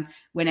down,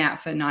 went out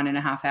for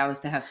 9.5 hours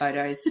to have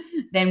photos.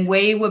 Then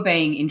we were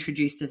being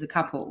introduced as a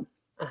couple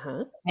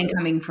and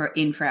coming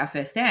in for our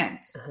first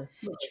dance.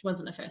 Which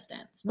wasn't a first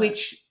dance.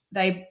 Which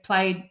they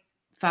played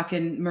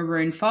fucking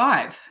Maroon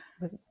 5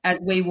 as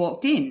we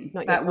walked in.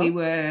 But we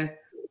were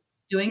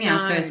doing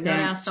our first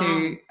dance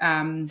to...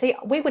 See,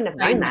 we wouldn't have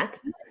known that.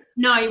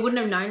 No, you wouldn't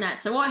have known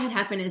that. So what had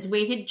happened is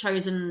we had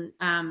chosen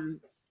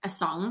a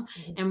song,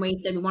 and we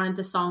said we wanted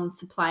the song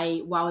to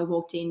play while we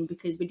walked in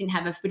because we didn't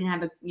have a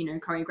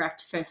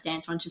choreographed first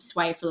dance. We wanted to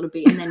sway for a little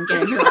bit and then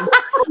get everyone.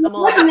 I'm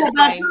all about the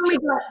swaying. We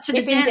got to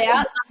the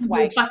dance,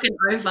 sway fucking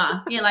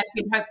over. Yeah, like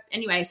we'd hope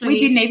anyway. So we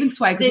didn't even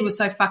sway because we were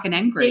so fucking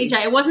angry.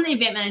 DJ, it wasn't the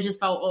event manager's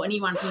fault or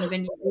anyone from the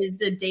venue. It was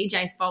the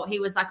DJ's fault. He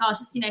was like, "Oh, it's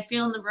just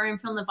feeling the room,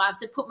 feeling the vibe."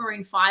 So put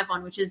Maroon 5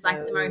 on, which is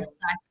like the most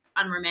like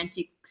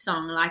unromantic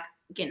song, like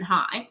getting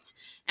hyped,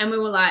 and we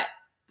were like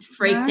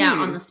freaked out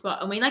on the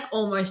spot, and we like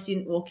almost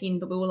didn't walk in,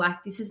 but we were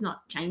like, this is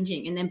not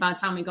changing. And then by the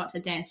time we got to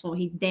the dance floor,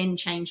 he then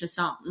changed the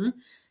song.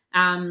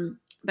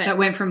 But so it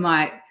went from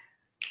like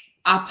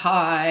up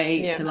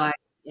high to like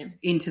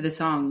into the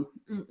song.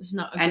 It's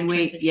not a good and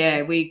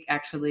transition. we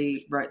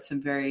actually wrote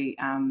some very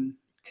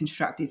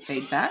constructive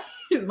feedback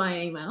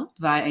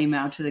via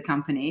email to the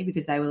company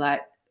because they were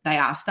like, they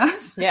asked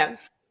us. Yeah.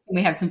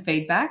 We have some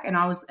feedback, and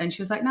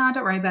she was like, "No,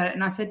 don't worry about it."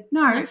 And I said,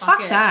 "No, fuck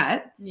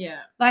that." Yeah.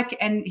 Like,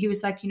 and he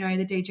was like, the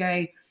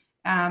DJ,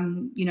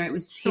 it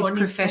was his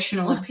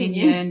professional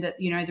opinion that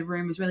the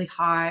room was really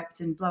hyped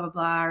and blah blah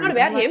blah. Not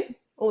about him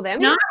or them.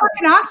 No, I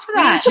fucking asked for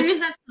that. We chose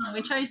that song.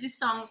 We chose this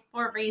song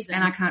for a reason,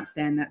 and I can't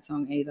stand that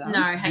song either. No,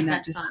 I hate and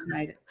that just song.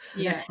 Made it.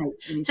 Yeah.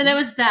 So there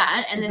was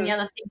that, and then the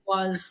other thing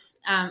was,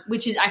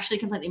 which is actually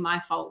completely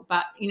my fault,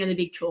 but the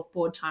big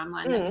chalkboard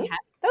timeline that we had.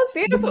 That was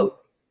beautiful.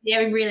 Yeah,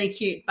 really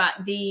cute. But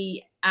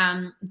the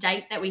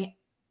date that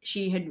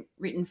she had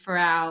written for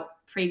our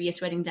previous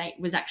wedding date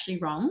was actually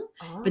wrong.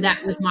 But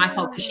that was my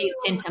fault because she had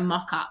sent a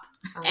mock-up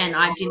and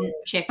I didn't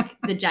check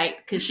the date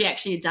because she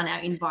actually had done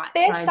our invite.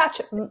 They're such,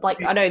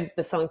 like, I know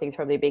the song thing's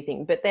probably a big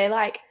thing, but they're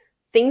like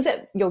things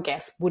that your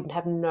guests wouldn't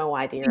have no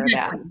idea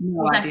about.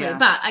 No idea.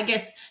 But I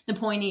guess the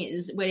point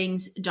is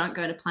weddings don't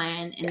go to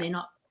plan and they're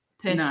not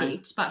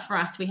perfect, but for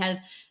us we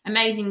had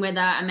amazing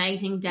weather,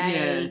 amazing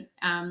day,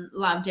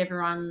 loved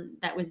everyone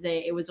that was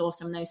there. It was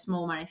awesome. Those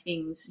small minor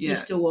things, you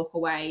still walk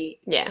away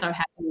so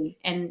happy,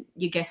 and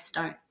your guests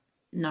don't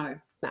know.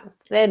 No,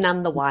 they're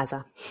none the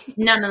wiser.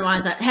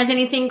 Has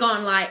anything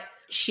gone like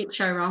shit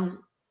show wrong?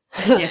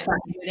 Funniest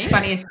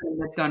thing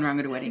that's gone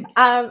wrong at a wedding.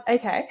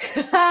 Okay.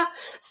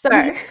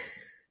 So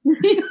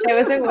There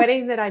was a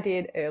wedding that I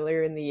did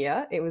earlier in the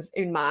year. It was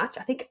in March.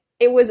 I think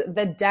it was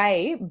the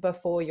day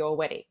before your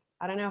wedding.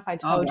 I don't know if I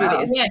told you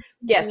this. Yeah.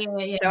 Yes.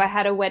 Yeah. So I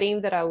had a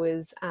wedding that I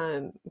was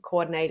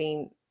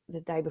coordinating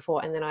the day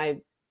before, and then I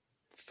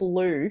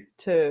flew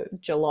to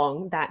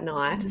Geelong that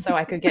night so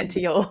I could get to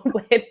your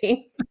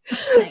wedding.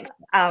 Thanks.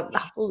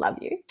 Love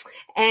you.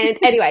 And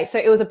anyway, so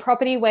it was a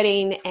property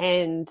wedding,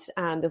 and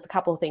there was a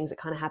couple of things that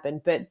kind of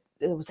happened, but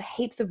there was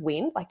heaps of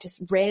wind, like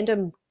just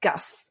random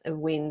gusts of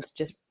wind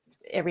just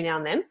every now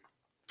and then.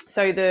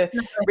 So the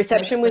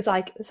reception was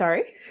like,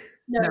 sorry?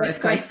 No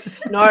earthquakes.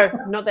 No,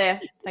 not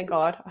there. Thank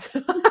God.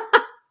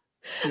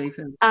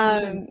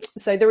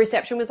 So the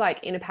reception was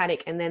like in a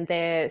paddock, and then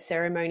their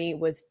ceremony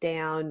was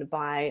down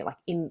by like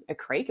in a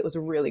creek. It was a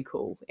really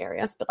cool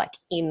area, but like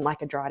in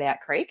like a dried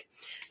out creek.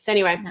 So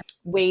anyway,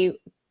 we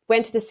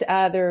went to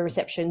the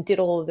reception, did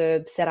all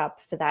the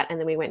setup for that, and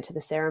then we went to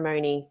the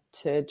ceremony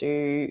to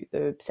do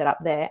the setup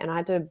there. And I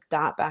had to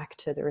dart back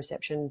to the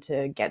reception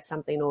to get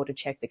something or to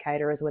check the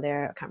caterers were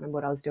there. I can't remember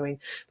what I was doing,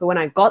 but when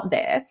I got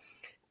there,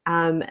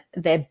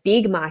 their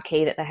big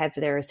marquee that they had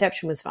for their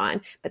reception was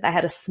fine, but they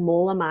had a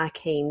smaller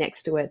marquee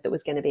next to it that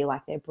was going to be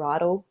like their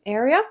bridal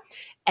area,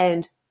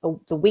 and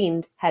the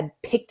wind had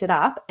picked it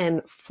up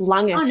and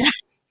flung it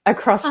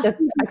across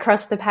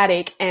the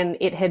paddock, and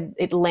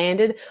it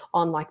landed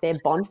on like their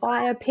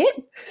bonfire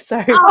pit.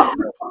 So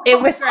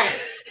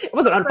it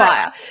wasn't on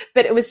fire,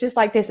 but it was just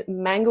like this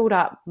mangled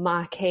up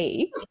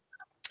marquee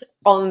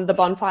on the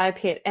bonfire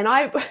pit. And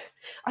I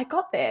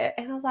got there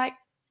and I was like,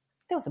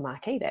 there was a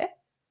marquee there.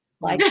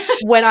 Like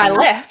when I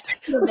left,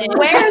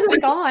 where has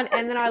it gone?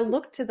 And then I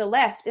looked to the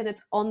left and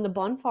it's on the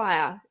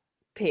bonfire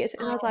pit.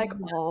 And I was like,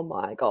 oh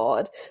my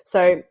God.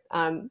 So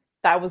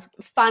that was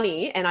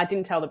funny. And I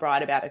didn't tell the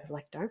bride about it because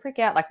like, don't freak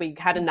out. Like we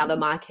had another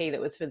marquee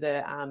that was for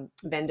the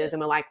vendors,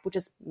 and we're like, we'll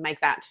just make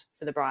that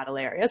for the bridal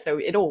area. So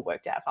it all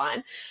worked out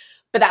fine.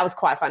 But that was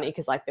quite funny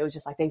because like there was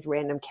just like these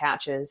random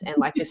couches and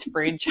like this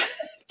fridge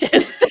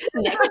just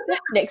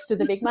next to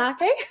the big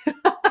marquee.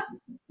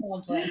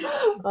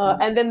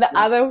 And then the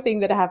other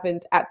thing that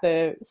happened at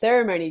the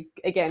ceremony,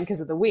 again because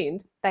of the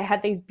wind, they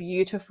had these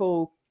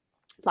beautiful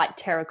like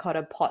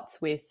terracotta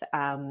pots with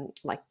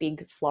like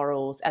big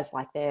florals as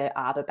like their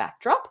arbor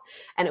backdrop,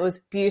 and it was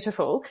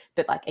beautiful.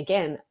 But like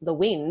again, the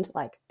wind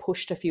like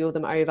pushed a few of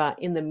them over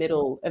in the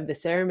middle of the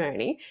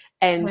ceremony,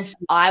 and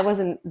I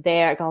wasn't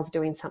there. I was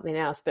doing something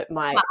else, but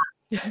my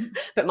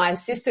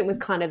assistant was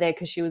kind of there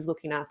because she was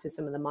looking after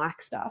some of the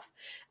mic stuff,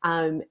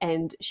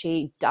 and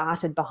she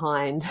darted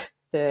behind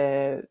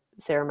the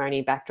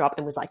ceremony backdrop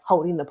and was like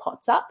holding the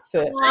pots up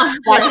for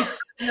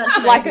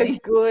like a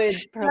good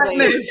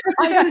probably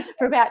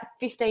for about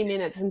 15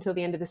 minutes until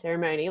the end of the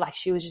ceremony. Like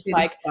she was just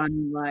like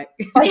fun, like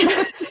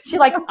she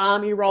like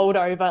army rolled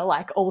over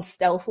like all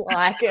stealth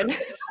like and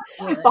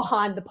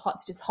behind the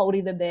pots just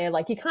holding them there.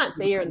 Like you can't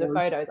see her in the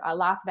photos. I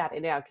laugh about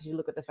it now because you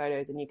look at the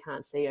photos and you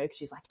can't see her because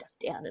she's like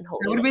ducked down and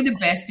holding. That would have been the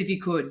best if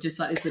you could just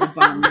like this little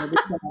bun.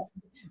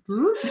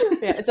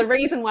 Yeah, it's a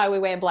reason why we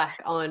wear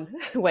black on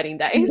wedding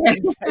days.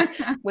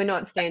 So we're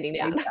not standing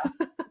out. Yeah,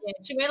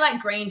 should we wear like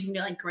green? Should we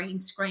do like green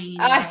screen?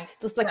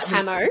 Just like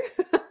camo.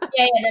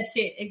 Yeah, that's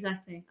it.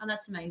 Exactly. Oh,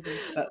 that's amazing.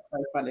 That's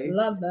so funny.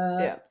 Love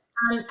that.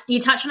 Yeah. You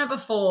touched on it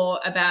before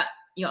about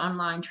your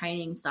online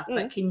training stuff,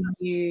 but can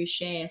you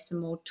share some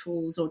more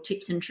tools or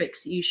tips and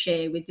tricks that you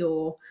share with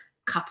your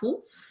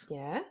couples?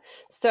 Yeah.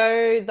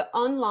 So the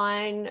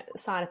online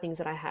side of things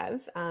that I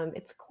have,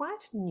 it's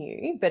quite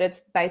new, but it's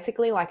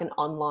basically like an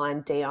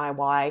online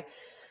DIY,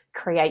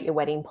 create your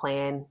wedding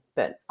plan,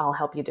 but I'll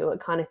help you do it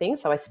kind of thing.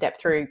 So I step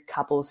through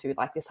couples through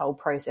like this whole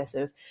process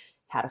of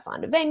how to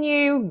find a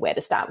venue, where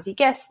to start with your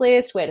guest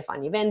list, where to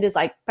find your vendors,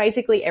 like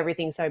basically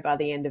everything. So by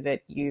the end of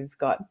it, you've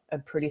got a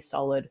pretty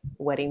solid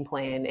wedding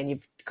plan and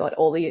you've got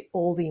all the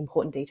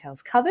important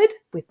details covered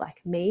with like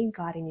me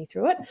guiding you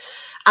through it.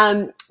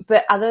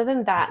 But other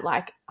than that,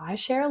 like I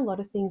share a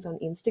lot of things on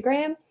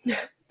Instagram.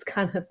 It's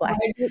kind of like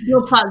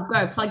you'll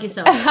plug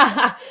yourself.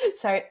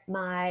 So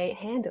my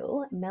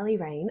handle,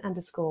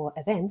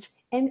 mellyrain_events,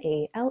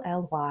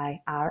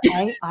 MELLYRAIN.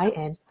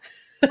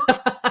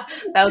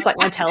 That was like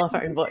my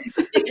telephone voice.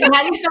 How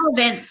do you spell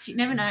events? You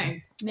never know.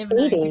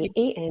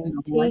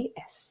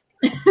 EDENTS.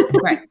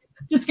 Right.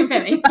 Just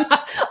confirming.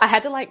 I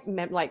had to like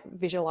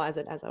visualize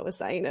it as I was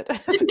saying it.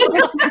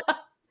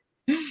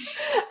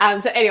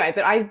 So anyway,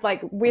 but I like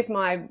with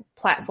my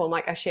platform,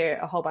 like I share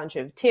a whole bunch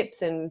of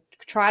tips and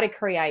try to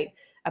create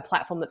a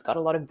platform that's got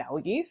a lot of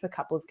value for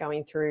couples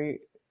going through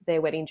their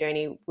wedding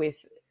journey with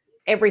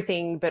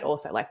everything, but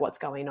also like what's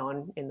going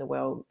on in the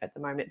world at the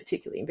moment,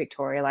 particularly in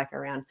Victoria, like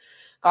around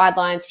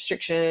guidelines,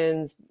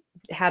 restrictions,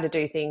 how to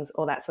do things,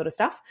 all that sort of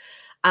stuff.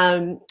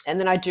 And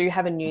then I do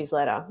have a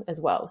newsletter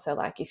as well. So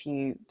like if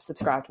you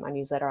subscribe to my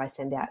newsletter, I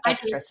send out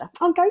extra stuff.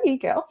 Oh, go you,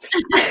 girl.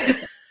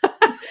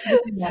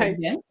 Yeah,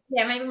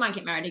 maybe we might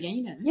get married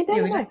again. You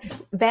never know.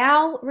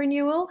 Vow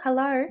renewal.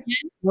 Hello. Yeah.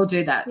 We'll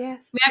do that.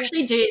 Yes. We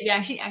actually did. We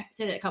actually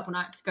said it a couple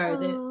nights ago.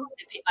 That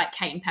like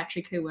Kate and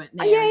Patrick who weren't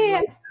there.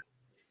 Yeah.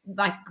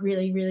 like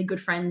really, really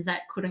good friends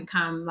that couldn't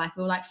come. Like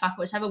we were like, fuck,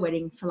 let's have a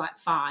wedding for like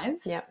 5.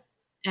 Yep.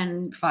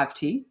 And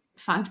 5T.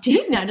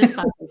 5T? No, just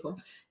 5 people.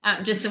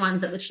 Just the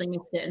ones that literally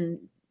missed it and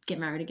get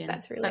married again.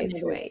 That's really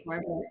sweet.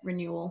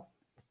 Renewal.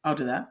 I'll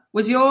do that.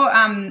 Was your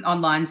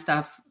online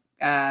stuff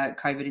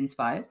COVID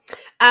inspired?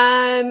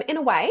 In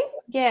a way,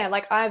 yeah.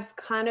 Like I've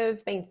kind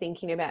of been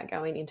thinking about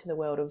going into the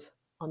world of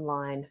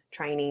online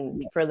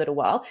training for a little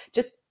while,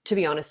 just to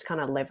be honest,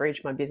 kind of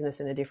leverage my business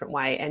in a different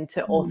way and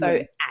to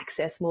also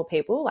access more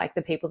people. Like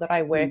the people that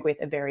I work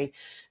with are very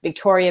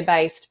Victoria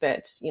based,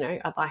 but you know,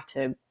 I'd like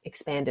to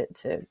expand it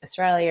to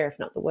Australia, if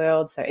not the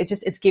world. So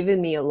it's given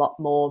me a lot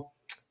more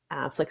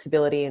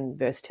flexibility and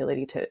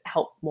versatility to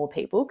help more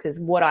people, because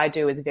what I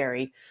do is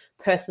very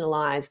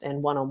personalized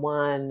and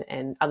one-on-one,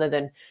 and other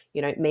than,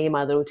 you know, me and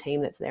my little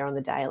team that's there on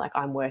the day, like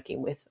I'm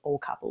working with all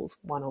couples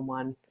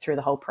one-on-one through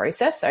the whole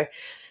process. So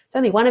it's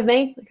only one of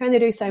me. I can only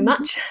do so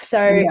much.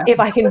 So if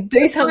I can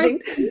do something,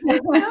 so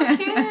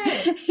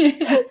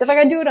if I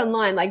can do it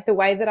online, like the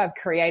way that I've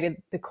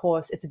created the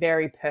course, it's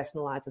very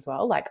personalized as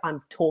well. Like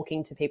I'm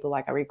talking to people,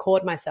 like I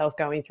record myself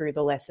going through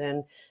the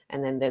lesson,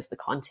 and then there's the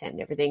content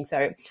and everything.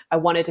 So I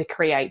wanted to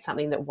create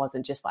something that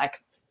wasn't just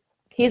like,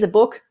 here's a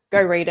book,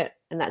 go read it,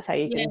 and that's how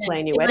you can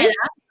plan your wedding.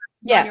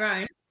 On your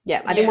own.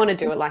 Yeah, I didn't want to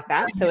do it like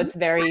that. So it's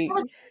very...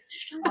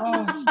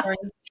 Oh, sorry.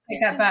 Take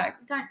that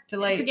back. Don't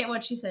delete. Forget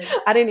what she said.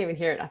 I didn't even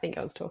hear it. I think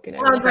I was talking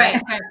over Oh, great.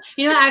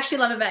 You know what I actually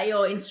love about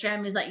your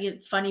Instagram is like your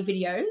funny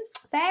videos.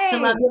 Thanks. I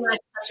love you're like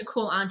such a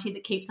cool auntie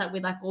that keeps up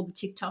with like all the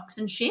TikToks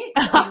and shit.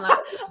 And, like,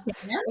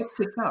 What's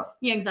TikTok?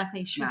 yeah,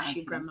 exactly. She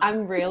grandma.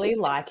 I'm really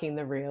liking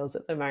the reels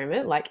at the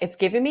moment. Like it's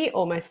given me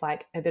almost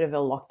like a bit of a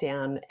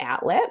lockdown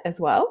outlet as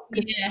well.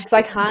 Because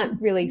I can't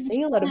really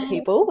see a lot of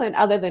people, and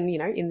other than, you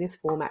know, in this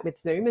format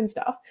with Zoom and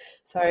stuff.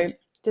 So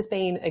just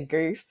being a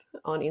goof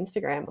on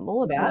Instagram, I'm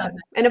all about it.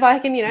 And if I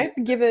can, you know,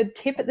 give a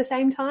tip at the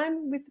same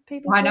time with the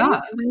people. Why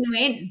not?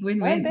 Win-win.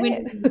 Win-win.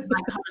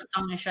 Like hottest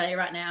song in Australia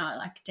right now,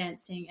 like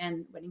dancing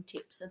and wedding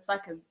tips. It's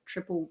like a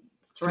triple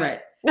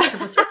threat.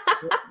 Triple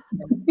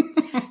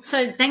threat.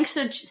 So thanks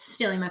for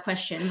stealing my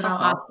question, but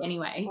I'll ask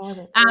anyway.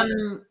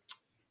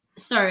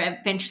 So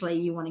eventually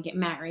you want to get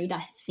married,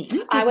 I think.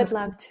 I would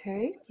love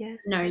to, yes.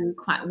 Know you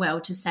quite well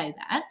to say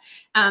that.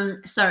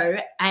 So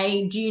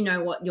A, do you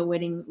know what your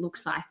wedding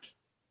looks like?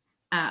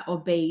 Or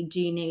B, do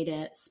you need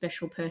a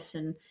special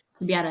person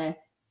to be able to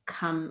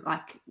come,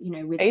 like, you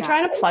know, with Are you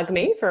trying to plug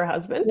me for a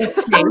husband? Or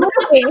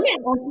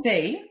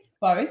C,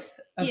 both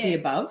of the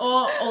above.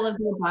 Or all of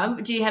the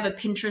above. Do you have a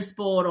Pinterest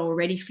board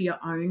already for your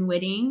own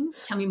wedding?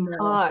 Tell me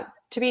more.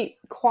 To be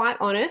quite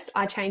honest,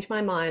 I change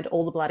my mind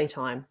all the bloody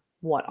time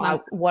what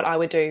I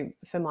would do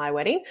for my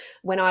wedding.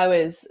 When I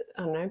was,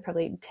 I don't know,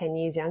 probably 10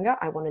 years younger,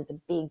 I wanted the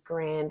big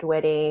grand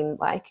wedding,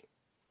 like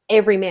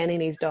every man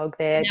and his dog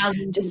there,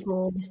 just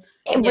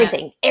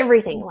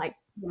everything, like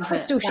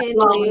crystal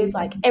chandeliers,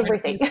 like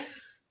everything.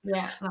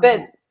 Yeah.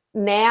 But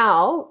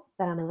now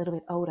that I'm a little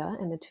bit older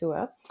and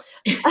mature,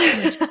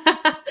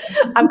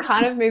 I'm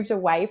kind of moved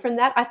away from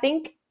that. I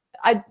think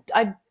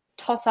I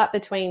toss up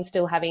between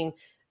still having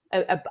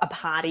a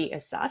party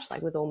as such,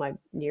 like with all my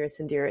nearest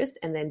and dearest,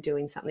 and then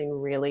doing something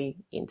really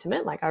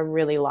intimate. Like I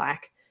really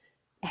like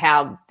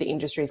how the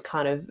industry's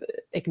kind of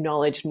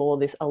acknowledged more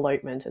this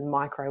elopement and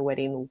micro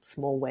wedding,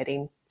 small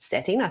wedding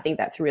setting. I think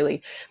that's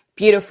really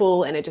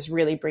beautiful, and it just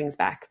really brings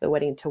back the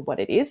wedding to what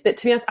it is. But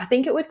to be honest, I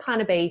think it would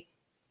kind of be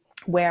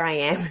where I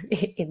am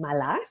in my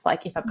life.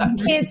 Like if I've got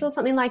kids or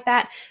something like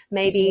that,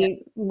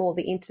 maybe more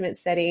the intimate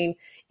setting.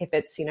 If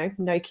it's, you know,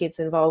 no kids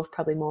involved,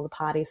 probably more the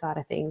party side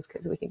of things,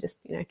 because we can just,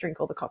 you know, drink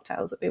all the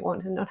cocktails that we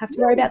want and not have to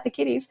worry about the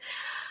kiddies.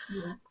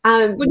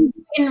 Would you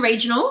be in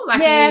regional?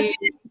 Like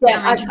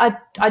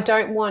I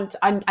don't want,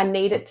 I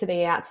need it to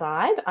be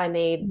outside. I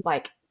need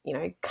like, you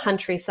know,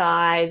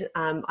 countryside.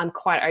 I'm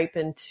quite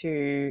open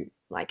to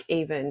like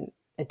even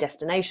a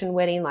destination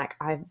wedding. Like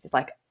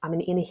I'm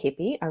an inner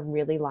hippie. I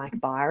really like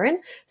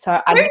Byron.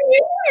 So I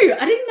didn't know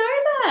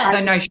that.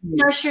 So no shoes.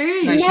 No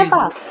shoes.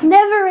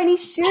 Never any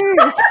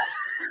shoes.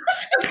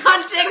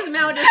 Context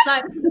Mel just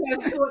like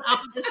foot up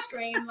at the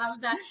screen.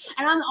 Love that.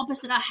 And I'm the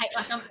opposite. I hate,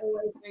 like, I'm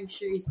always wearing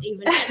shoes,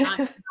 even at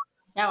night.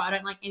 I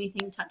don't like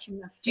anything touching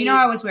my feet. Do you know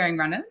I was wearing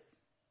runners?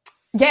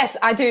 Yes,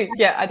 I do.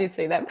 Yeah, I did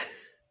see them.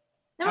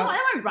 They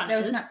weren't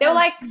runners. They were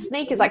like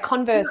sneakers, like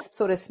Converse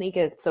sort of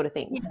sneaker sort of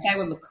things. They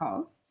were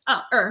Lacoste.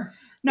 Oh,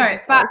 no,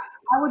 but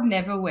I would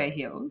never wear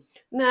heels.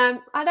 No,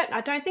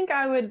 I don't think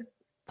I would.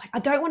 Like, I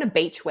don't want a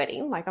beach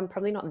wedding. Like, I'm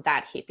probably not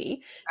that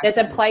hippie. There's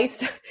a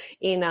place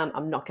in,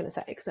 I'm not going to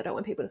say it because I don't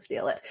want people to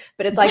steal it,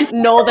 but it's like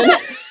northern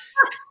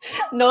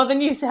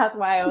New South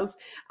Wales,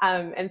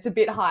 and it's a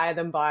bit higher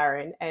than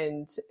Byron,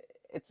 and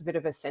it's a bit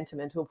of a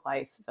sentimental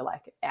place for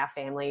like our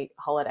family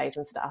holidays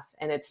and stuff,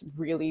 and it's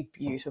really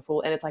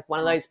beautiful, and it's like one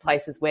of those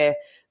places where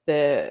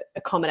the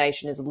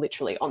accommodation is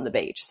literally on the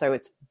beach, so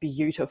it's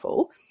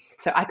beautiful.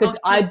 So I could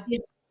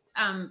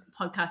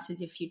podcast with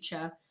your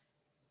future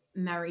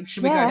married.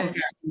 Should we go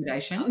to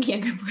accommodation? Oh,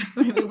 yeah,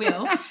 we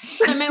will.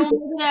 So maybe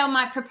they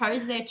might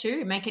propose there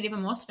too. Make it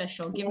even more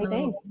special. Give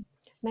them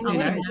a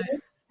little.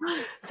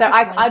 So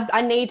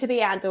I need to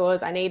be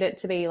outdoors. I need it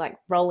to be like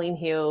rolling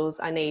hills.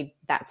 I need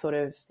that sort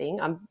of thing.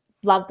 I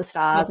love the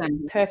stars,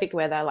 perfect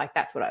weather. Like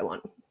that's what I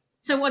want.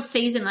 So what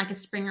season, like a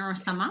spring or a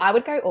summer? I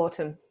would go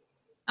autumn.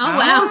 Oh,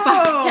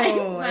 wow. Okay.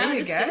 There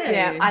you go.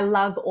 Yeah, I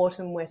love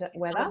autumn weather.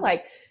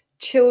 Like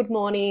chilled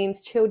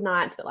mornings, chilled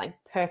nights, but like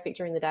perfect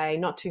during the day,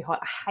 not too hot.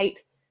 I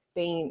hate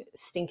being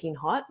stinking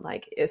hot.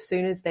 Like as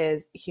soon as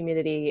there's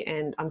humidity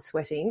and I'm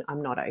sweating,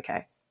 I'm not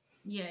okay.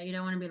 Yeah, you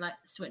don't want to be like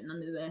sweating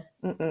under the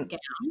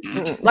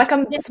gown. Like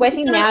I'm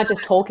sweating now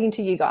just talking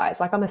to you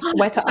guys. Like I'm a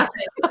sweater.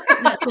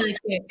 That's really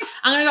cute.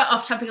 I'm going to go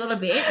off topic a little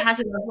bit. How's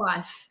your love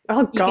life?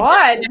 Oh,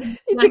 God.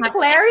 You're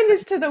declaring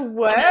this to the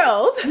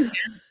world.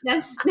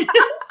 That's you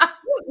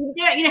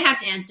don't have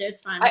to answer.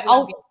 It's fine.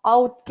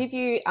 I'll give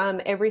you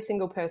every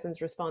single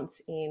person's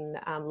response in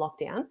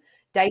lockdown.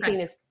 Dating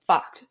is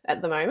fucked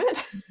at the moment.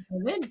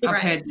 I've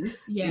heard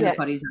this. Yeah,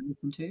 buddies I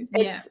listen to.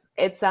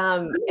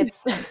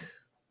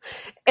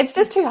 It's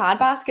just too hard,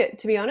 basket,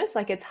 to be honest.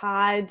 Like it's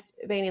hard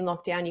being in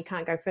lockdown. You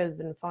can't go further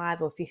than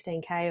 5 or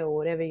 15K or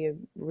whatever your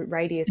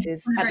radius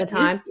is at the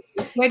time.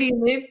 Where do you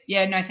live?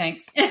 Yeah, no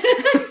thanks.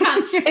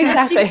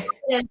 Exactly.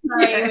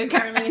 We're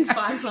currently in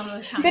 5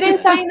 kilometers. But in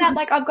saying that,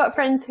 like I've got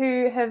friends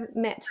who have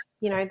met,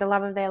 the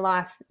love of their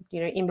life,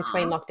 in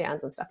between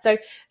lockdowns and stuff. So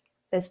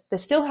there's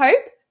still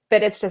hope,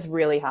 but it's just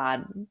really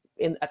hard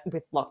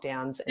with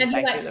lockdowns. And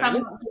you like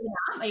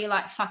are you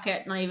like fuck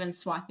it, not even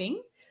swiping,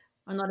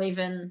 or not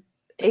even?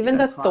 Even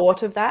the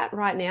thought of that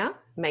right now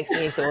makes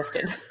me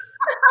exhausted.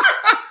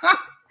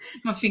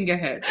 My finger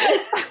hurts. No,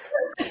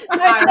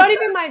 it's not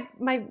even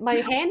my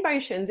hand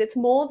motions. It's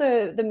more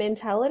the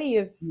mentality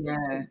of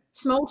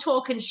small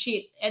talk and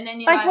shit. And then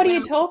you're like what do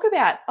you talk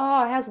about?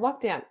 Oh, how's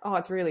lockdown? Oh,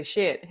 it's really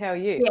shit. How are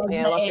you?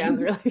 Yeah, lockdown's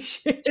really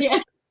shit.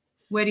 Yeah.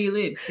 Where do you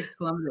live? 6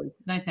 kilometres.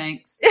 No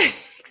thanks.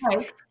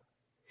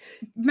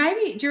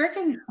 Maybe, do you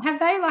reckon, have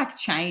they like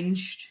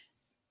changed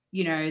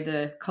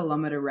the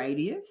kilometre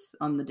radius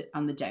on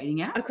the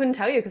dating app? I couldn't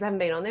tell you because I haven't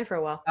been on there for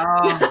a while.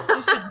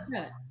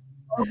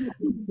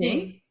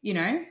 You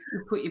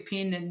put your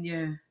pin and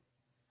you.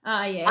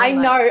 Oh, yeah. I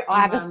know.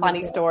 I have a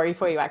funny story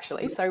for you,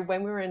 actually. So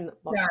when we were in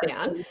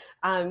lockdown,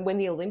 when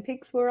the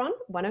Olympics were on,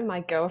 one of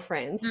my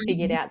girlfriends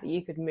figured out that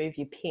you could move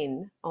your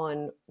pin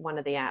on one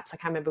of the apps. I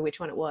can't remember which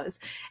one it was.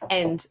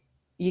 And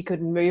you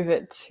could move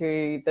it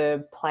to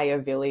the player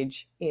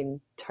village in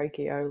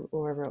Tokyo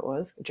or wherever it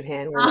was,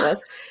 Japan, wherever it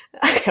was.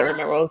 I can't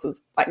remember. It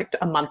was like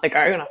a month ago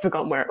and I've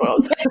forgotten where it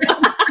was.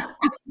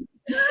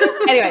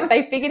 Anyway,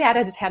 they figured out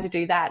how to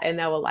do that and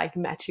they were like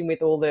matching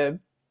with all the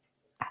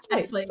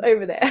athletes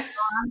over there.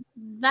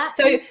 My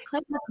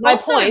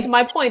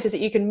point is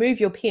that you can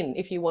move your pin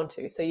if you want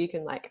to. So you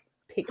can like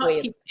pick hot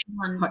tip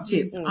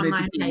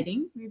online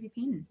dating, move your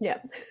pin. Yeah.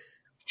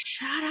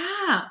 Shut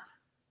up.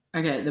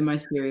 Okay, the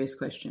most serious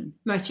question.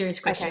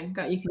 Okay.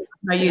 Go, you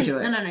do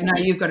it. No,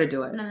 you've got to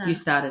do it. No. You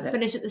started it.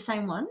 But is it the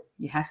same one?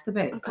 You have to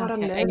be. Oh, God,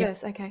 I'm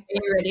nervous. Okay. Are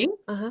you ready?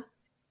 Uh-huh.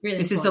 Really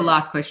this is the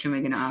last question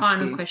we're going to ask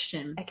Final you.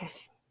 question. Okay.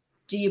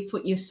 Do you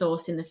put your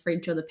sauce in the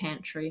fridge or the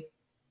pantry?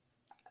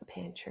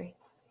 Pantry.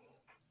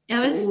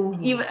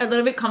 You were a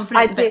little bit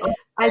confident.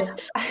 I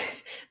did.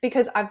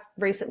 Because I've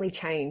recently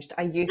changed.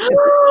 I used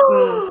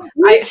to.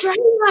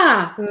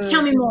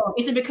 Tell me more.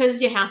 Is it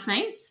because your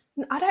housemates?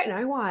 I don't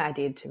know why I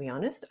did, to be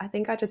honest. I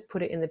think I just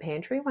put it in the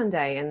pantry one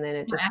day and then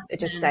it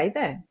just stayed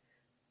there.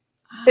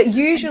 But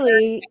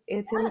usually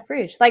it's in the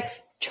fridge. Like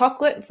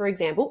chocolate, for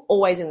example,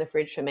 always in the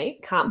fridge for me.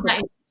 Can't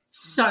put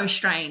so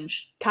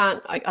strange.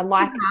 Can't. I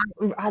like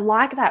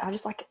that. I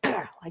just like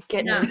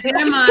getting into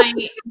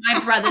it. My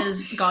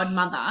brother's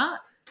godmother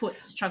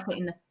puts chocolate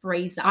in the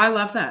freezer. I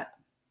love that.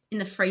 In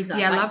the freezer.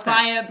 Yeah, I love that.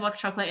 Buy a block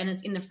chocolate and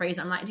it's in the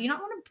freezer. I'm like, do you not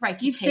want to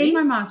break your You've teeth? seen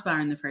my Mars bar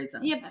in the freezer.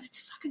 Yeah, but it's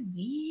fucking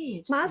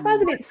weird. Mars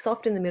bar's a bit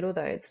soft in the middle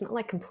though. It's not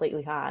like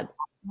completely hard.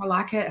 I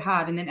like it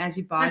hard, and then as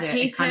you bite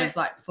it kind of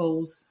like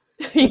falls.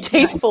 Your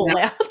teeth fall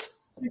out.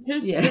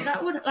 Yeah,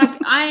 that would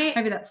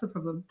maybe that's the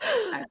problem.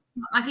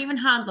 Like even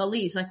hard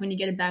lollies, like when you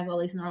get a bag of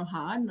lollies and they're all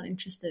hard, I'm not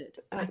interested.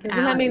 Doesn't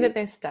that mean that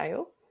they're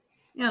stale?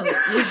 No,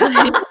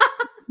 usually.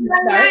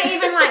 No,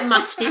 even like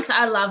mustics.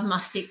 I love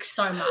mustics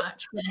so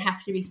much, but they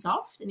have to be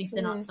soft, and if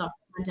they're not soft,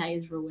 my day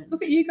is ruined.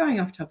 Look at you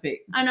going off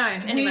topic. I know.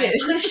 Anyway,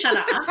 I'm going to shut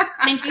up.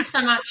 Thank you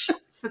so much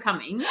for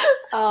coming.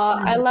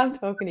 I love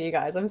talking to you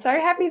guys. I'm so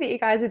happy that you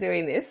guys are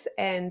doing this,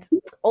 and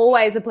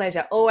always a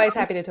pleasure. Always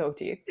happy to talk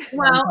to you.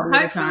 Well,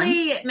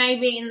 hopefully,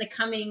 maybe in the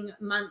coming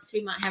months,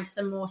 we might have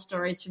some more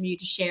stories from you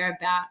to share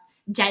about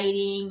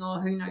dating, or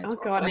who knows. Oh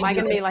God, am I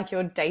going to be like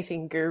your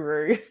dating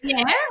guru?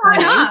 Yeah, why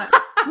not?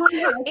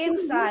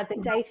 Inside the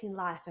dating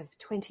life of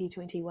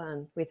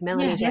 2021 with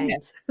Melanie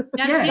James.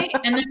 That's it.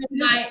 And then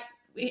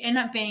we end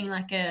up being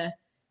like a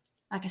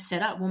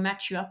setup. We'll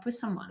match you up with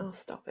someone. Oh,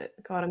 stop it.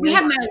 God, we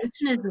have male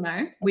listeners, you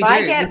know. If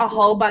I get a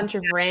whole bunch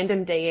of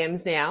random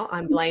DMs now,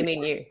 I'm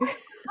blaming you.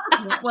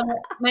 Well,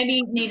 maybe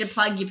you need to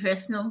plug your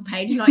personal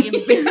page, not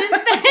your business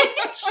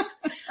page.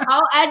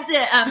 I'll add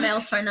the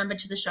Mel's phone number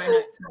to the show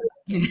notes.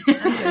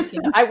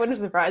 I wouldn't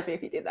surprise you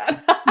if you did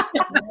that.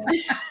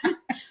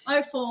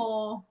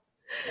 04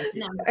 That's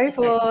it. No,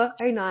 04,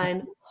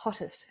 09,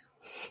 hottest.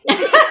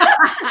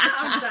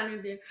 I'm done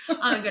with you. Oh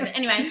my goodness.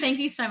 Anyway, thank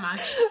you so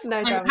much. No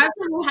And dramas.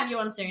 hopefully we'll have you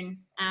on soon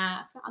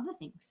for other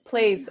things.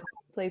 Please.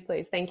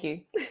 Thank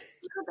you.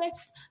 All the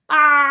best.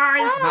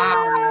 Bye.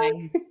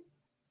 Bye.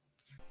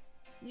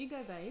 You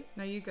go, babe.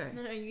 No, you go.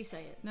 No, you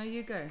say it. No,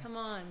 you go. Come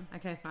on.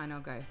 Okay, fine,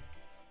 I'll go.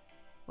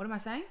 What am I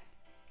saying?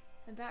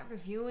 About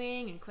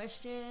reviewing and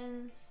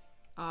questions.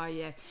 Oh,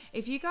 yeah.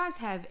 If you guys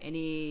have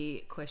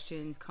any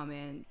questions,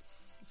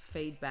 comments,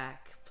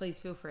 feedback, please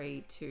feel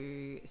free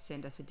to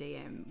send us a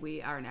DM.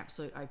 We are an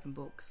absolute open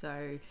book,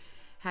 so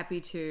happy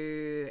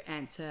to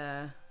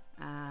answer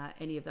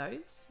any of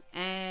those.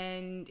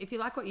 And if you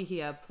like what you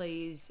hear,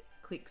 please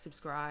click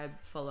subscribe,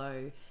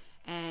 follow,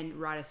 and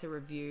write us a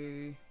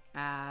review.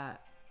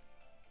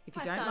 If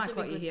you 5 don't stars like would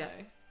what be you good, hear,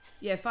 though.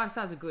 yeah, 5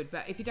 stars are good.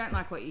 But if you don't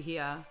like what you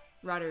hear,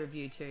 write a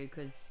review too,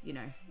 because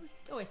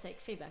Always take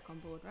feedback on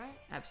board, right?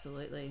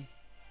 absolutely.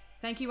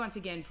 Thank you once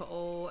again for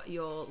all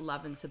your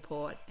love and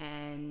support,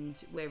 and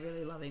we're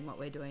really loving what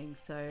we're doing.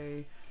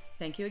 So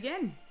thank you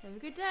again. Have a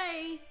good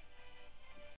day.